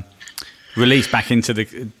into a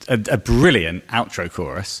brilliant outro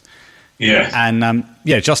chorus. Yeah. And,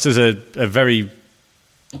 just as a very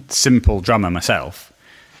simple drummer myself,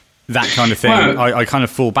 that kind of thing, I kind of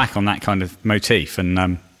fall back on that kind of motif,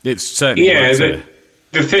 and it's certainly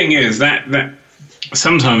the thing is that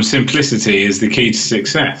sometimes simplicity is the key to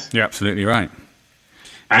success. You're absolutely right.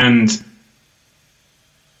 And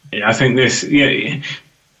I think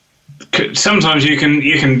sometimes you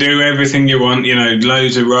can do everything you want,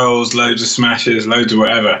 loads of rolls, loads of smashes, loads of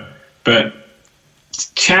whatever. But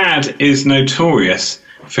Chad is notorious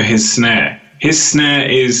for his snare. His snare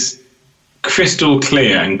is crystal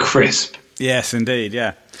clear and crisp. Yes, indeed,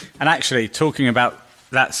 yeah. And actually, talking about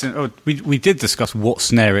we did discuss what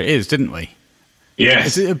snare it is, didn't we?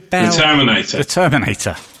 Yes. Is it about the Terminator? The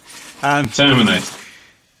Terminator. Terminator.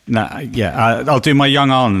 No, yeah, I'll do my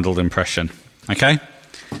young Arnold impression. Okay.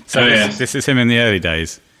 So this is him in the early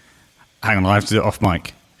days. Hang on, I have to do it off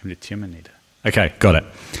mic. I'm the Terminator. Okay, got it.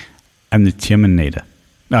 I'm the Terminator.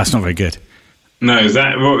 No, that's not very good. No, was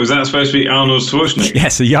that supposed to be Arnold Schwarzenegger?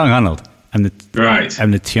 Yes, a young Arnold. I'm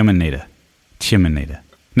the Terminator. Terminator.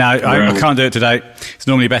 No, I can't do it today. It's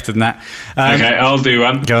normally better than that. Okay, I'll do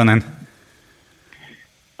one. Go on then.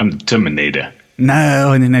 I'm the Terminator.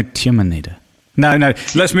 No, Terminator. No.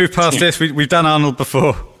 Let's move past this. We've done Arnold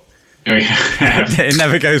before. It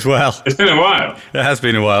never goes well. It's been a while. It has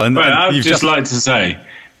been a while. But I'd just like to say,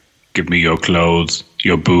 give me your clothes,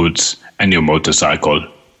 your boots, and your motorcycle.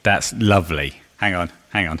 That's lovely. Hang on.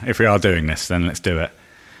 If we are doing this, then let's do it.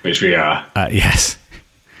 Which we are. Yes.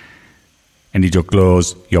 I need your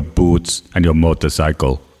clothes, your boots, and your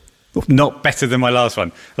motorcycle. Not better than my last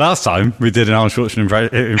one. Last time we did an Arnold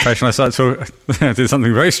Schwarzenegger impression, I did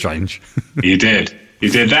something very strange. You did.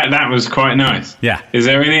 That was quite nice. Yeah. Is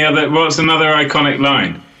there any other? What's another iconic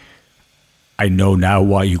line? I know now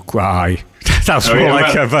why you cry. That's more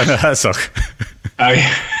like Werner Herzog. Oh,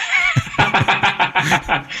 yeah.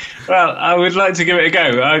 Well, I would like to give it a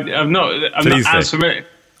go. I'm not as familiar.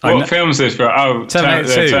 What film is this for? Oh,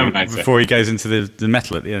 Terminator. Before he goes into the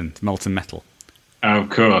metal at the end, molten metal. Oh, of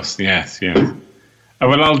course, yes. Oh,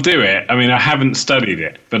 well, I'll do it. I mean, I haven't studied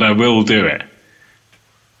it, but I will do it.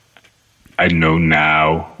 I know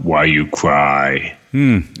now why you cry.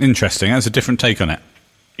 Interesting. That's a different take on it.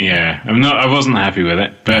 Yeah, I wasn't happy with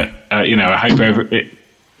it, but I hope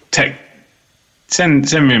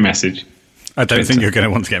send me a message. I don't think you're going to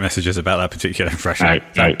want to get messages about that particular impression.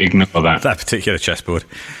 No, ignore that. That particular chessboard.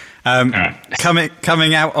 Right.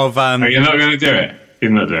 Coming out of... you're not going to do it?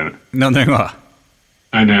 You're not doing it? Not doing what?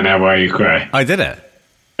 I know now why you cry. I did it.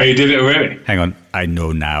 Oh, you did it already? Hang on. I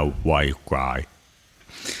know now why you cry.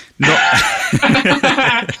 You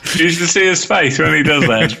should see his face when he does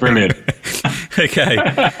that. It's brilliant. Okay.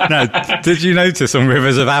 Now, did you notice on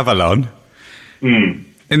Rivers of Avalon, in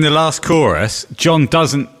the last chorus, John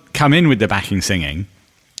doesn't come in with the backing singing.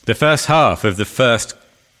 The first half of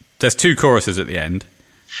there's two choruses at the end.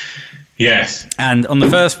 Yes. And on the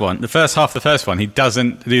first half of the first one, he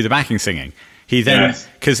doesn't do the backing singing. He then,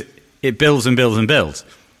 because it builds and builds and builds.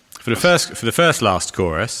 For the first last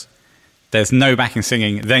chorus, there's no backing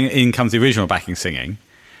singing. Then in comes the original backing singing.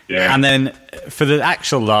 Yeah. And then for the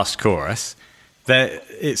actual last chorus,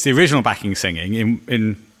 it's the original backing singing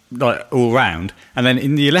in like all round. And then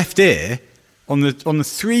in your left ear, on the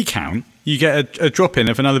 3 count, you get a drop in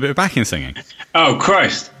of another bit of backing singing. Oh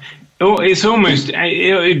Christ! It's almost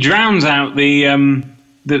it drowns out the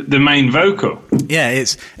main vocal. Yeah,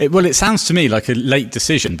 it sounds to me like a late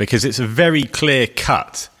decision because it's a very clear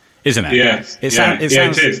cut, isn't it? Yes. It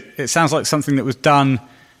is. It sounds like something that was done,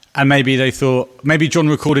 and maybe they thought John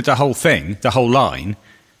recorded the whole thing, the whole line.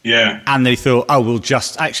 Yeah. And they thought,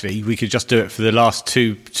 we could just do it for the last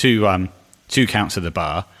two counts of the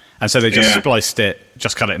bar. And so they just spliced it,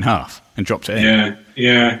 just cut it in half and dropped it in.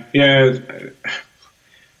 Yeah.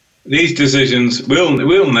 These decisions,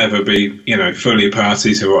 we'll never be, fully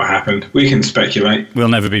party to what happened. We can speculate. We'll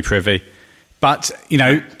never be privy. But,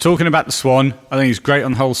 talking about the Swan, I think he's great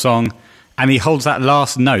on the whole song. And he holds that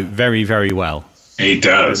last note very, very well. He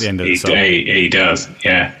does. At the end of the song. He does,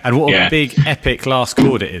 yeah. And what a big, epic last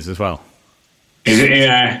chord it is as well. Is it?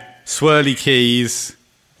 Yeah. Swirly keys,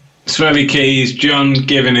 John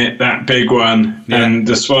giving it that big one, and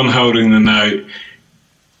the Swan holding the note.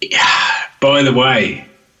 Yeah. By the way,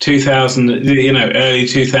 2000, early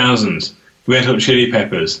 2000s, Red Hot Chili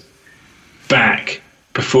Peppers back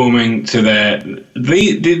performing to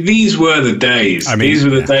these were the days. I mean, these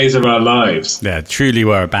were the days of our lives. Yeah, truly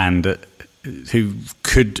were a band who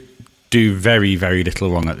could do very, very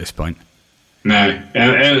little wrong at this point. No,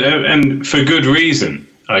 and for good reason,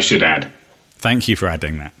 I should add. Thank you for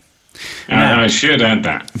adding that. I should add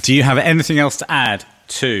that. Do you have anything else to add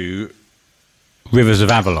to Rivers of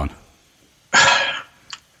Avalon?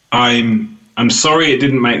 I'm sorry it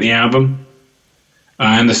didn't make the album.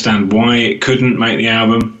 I understand why it couldn't make the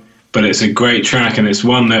album, but it's a great track, and it's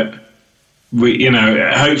one that we,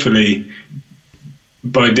 hopefully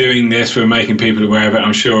by doing this, we're making people aware of it.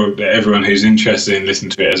 I'm sure that everyone who's interested in listening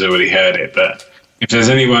to it has already heard it, but if there's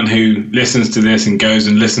anyone who listens to this and goes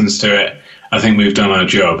and listens to it, I think we've done our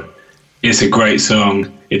job. It's a great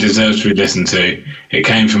song. It deserves to be listened to. It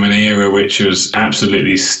came from an era which was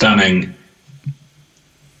absolutely stunning.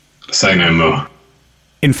 Say no more.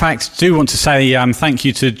 In fact, I do want to say thank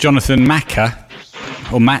you to Jonathan Macker,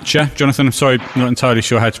 or Matcha, Jonathan, I'm sorry, not entirely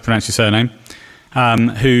sure how to pronounce your surname,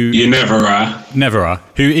 who... You never are. Never are.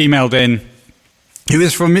 Who emailed in, who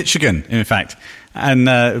is from Michigan, in fact, and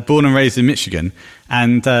born and raised in Michigan,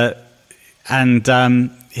 and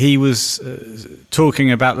he was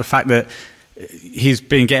talking about the fact that he's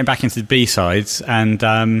been getting back into the B-sides, and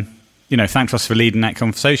thanked us for leading that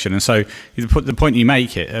conversation. And so the point you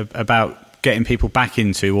make about getting people back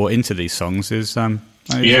into these songs is a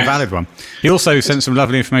valid one. He also sent some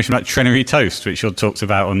lovely information about Trenery Toast, which you talked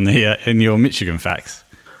about on the in your Michigan facts.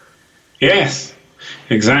 Yes,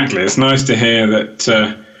 exactly. It's nice to hear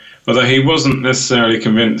that. Although he wasn't necessarily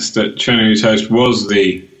convinced that Trenery Toast was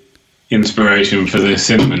the inspiration for the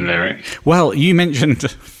Cinnamon lyric. Well, you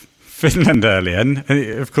mentioned Finland earlier, and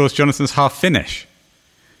of course Jonathan's half Finnish.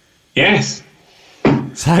 Yes.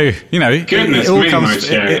 So, Goodness,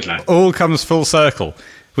 it all comes full circle,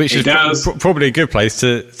 which is probably a good place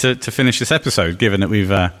to finish this episode, given that we've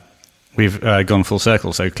gone full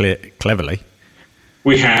circle so cleverly.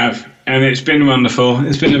 We have, and it's been wonderful.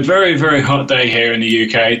 It's been a very, very hot day here in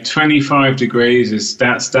the UK. 25 degrees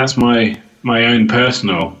that's my own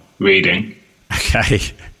personal reading. Okay.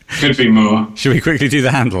 Could be more. Should we quickly do the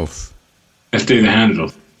handles? Let's do the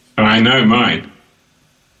handles. Oh, I know mine.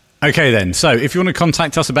 Okay then, so if you want to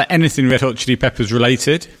contact us about anything Red Hot Chili Peppers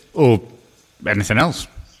related, or anything else.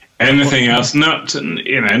 Anything else, not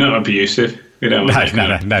abusive. We don't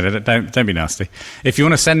want No, don't be nasty. If you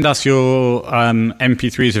want to send us your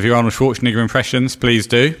MP3s of your Arnold Schwarzenegger impressions, please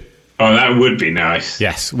do. Oh, that would be nice.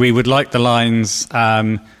 Yes, we would like the lines...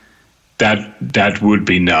 That would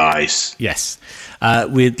be nice. Yes.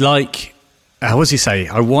 We'd like... what does he say?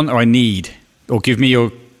 I want or I need. Or give me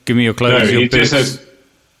your clothes, your boots. Just says,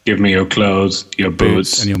 give me your clothes, your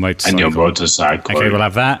boots, and your motorcycle. Okay, we'll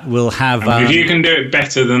have that. We'll have... if you can do it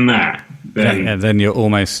better than that, then you're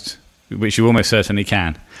almost... Which you almost certainly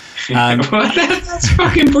can. That's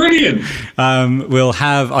fucking brilliant. We'll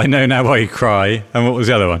have I Know Now Why You Cry. And what was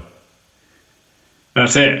the other one?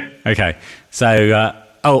 That's it. Okay. So,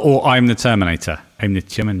 or I'm the Terminator. I'm the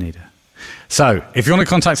Terminator. So, if you want to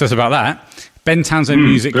contact us about that, Ben Townsend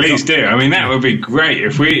Music. Please do. I mean, that would be great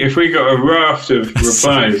if we got a raft of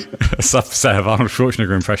replies. A subset of Arnold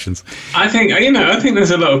Schwarzenegger impressions. I think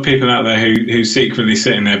there's a lot of people out there who secretly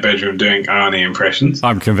sit in their bedroom doing Arnie impressions.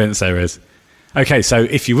 I'm convinced there is. Okay, so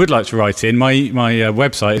if you would like to write in, my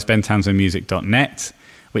website is bentownsendmusic.net,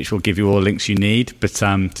 which will give you all the links you need. But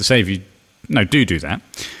to save you, do that.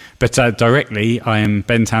 But directly, I am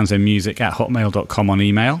bentownsendmusic@hotmail.com on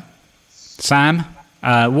email. Sam?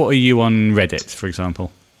 What are you on Reddit, for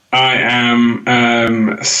example? I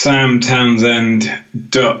am Sam Townsend.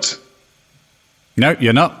 No,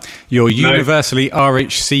 you're not. You're universally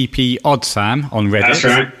RHCP Odd Sam on Reddit. That's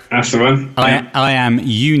right. That's the one. I am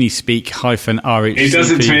Unispeak-RHCP. He does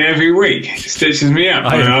it to me every week. He stitches me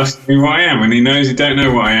up and asks me what I am, and he knows he don't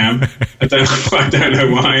know what I am. I don't know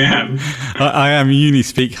what I am. I am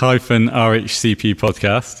Unispeak-RHCP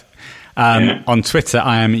podcast. On Twitter,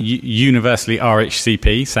 I am universally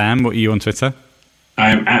RHCP. Sam, what are you on Twitter?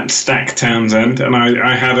 I am at Stack Townsend, and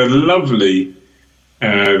I had a lovely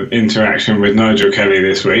interaction with Nigel Kelly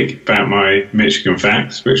this week about my Michigan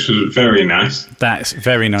facts, which was very nice. That's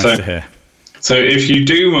very nice to hear. So if you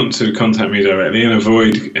do want to contact me directly and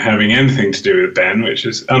avoid having anything to do with Ben, which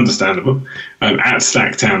is understandable, I'm at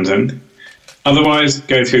Stack Townsend. Otherwise,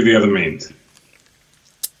 go through the other means.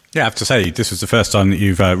 Yeah, I have to say, this was the first time that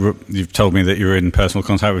you've told me that you're in personal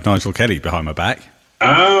contact with Nigel Kelly behind my back.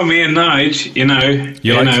 Oh, me and Nige,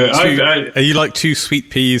 are you like two sweet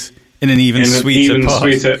peas in an even sweeter pot?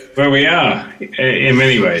 Well, we are, in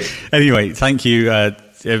many ways. Anyway, thank you. A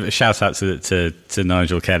shout out to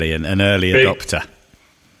Nigel Kelly, an early adopter.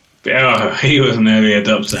 Oh, he was an early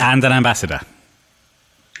adopter. And an ambassador.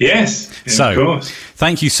 Yes, of course.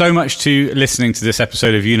 Thank you so much to listening to this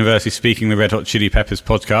episode of University Speaking, the Red Hot Chili Peppers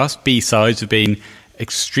podcast. B-sides have been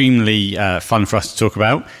extremely fun for us to talk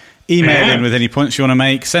about. Email in with any points you want to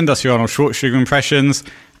make. Send us your Arnold Schwarzenegger impressions.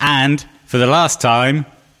 And for the last time,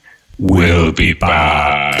 we'll be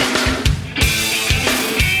back.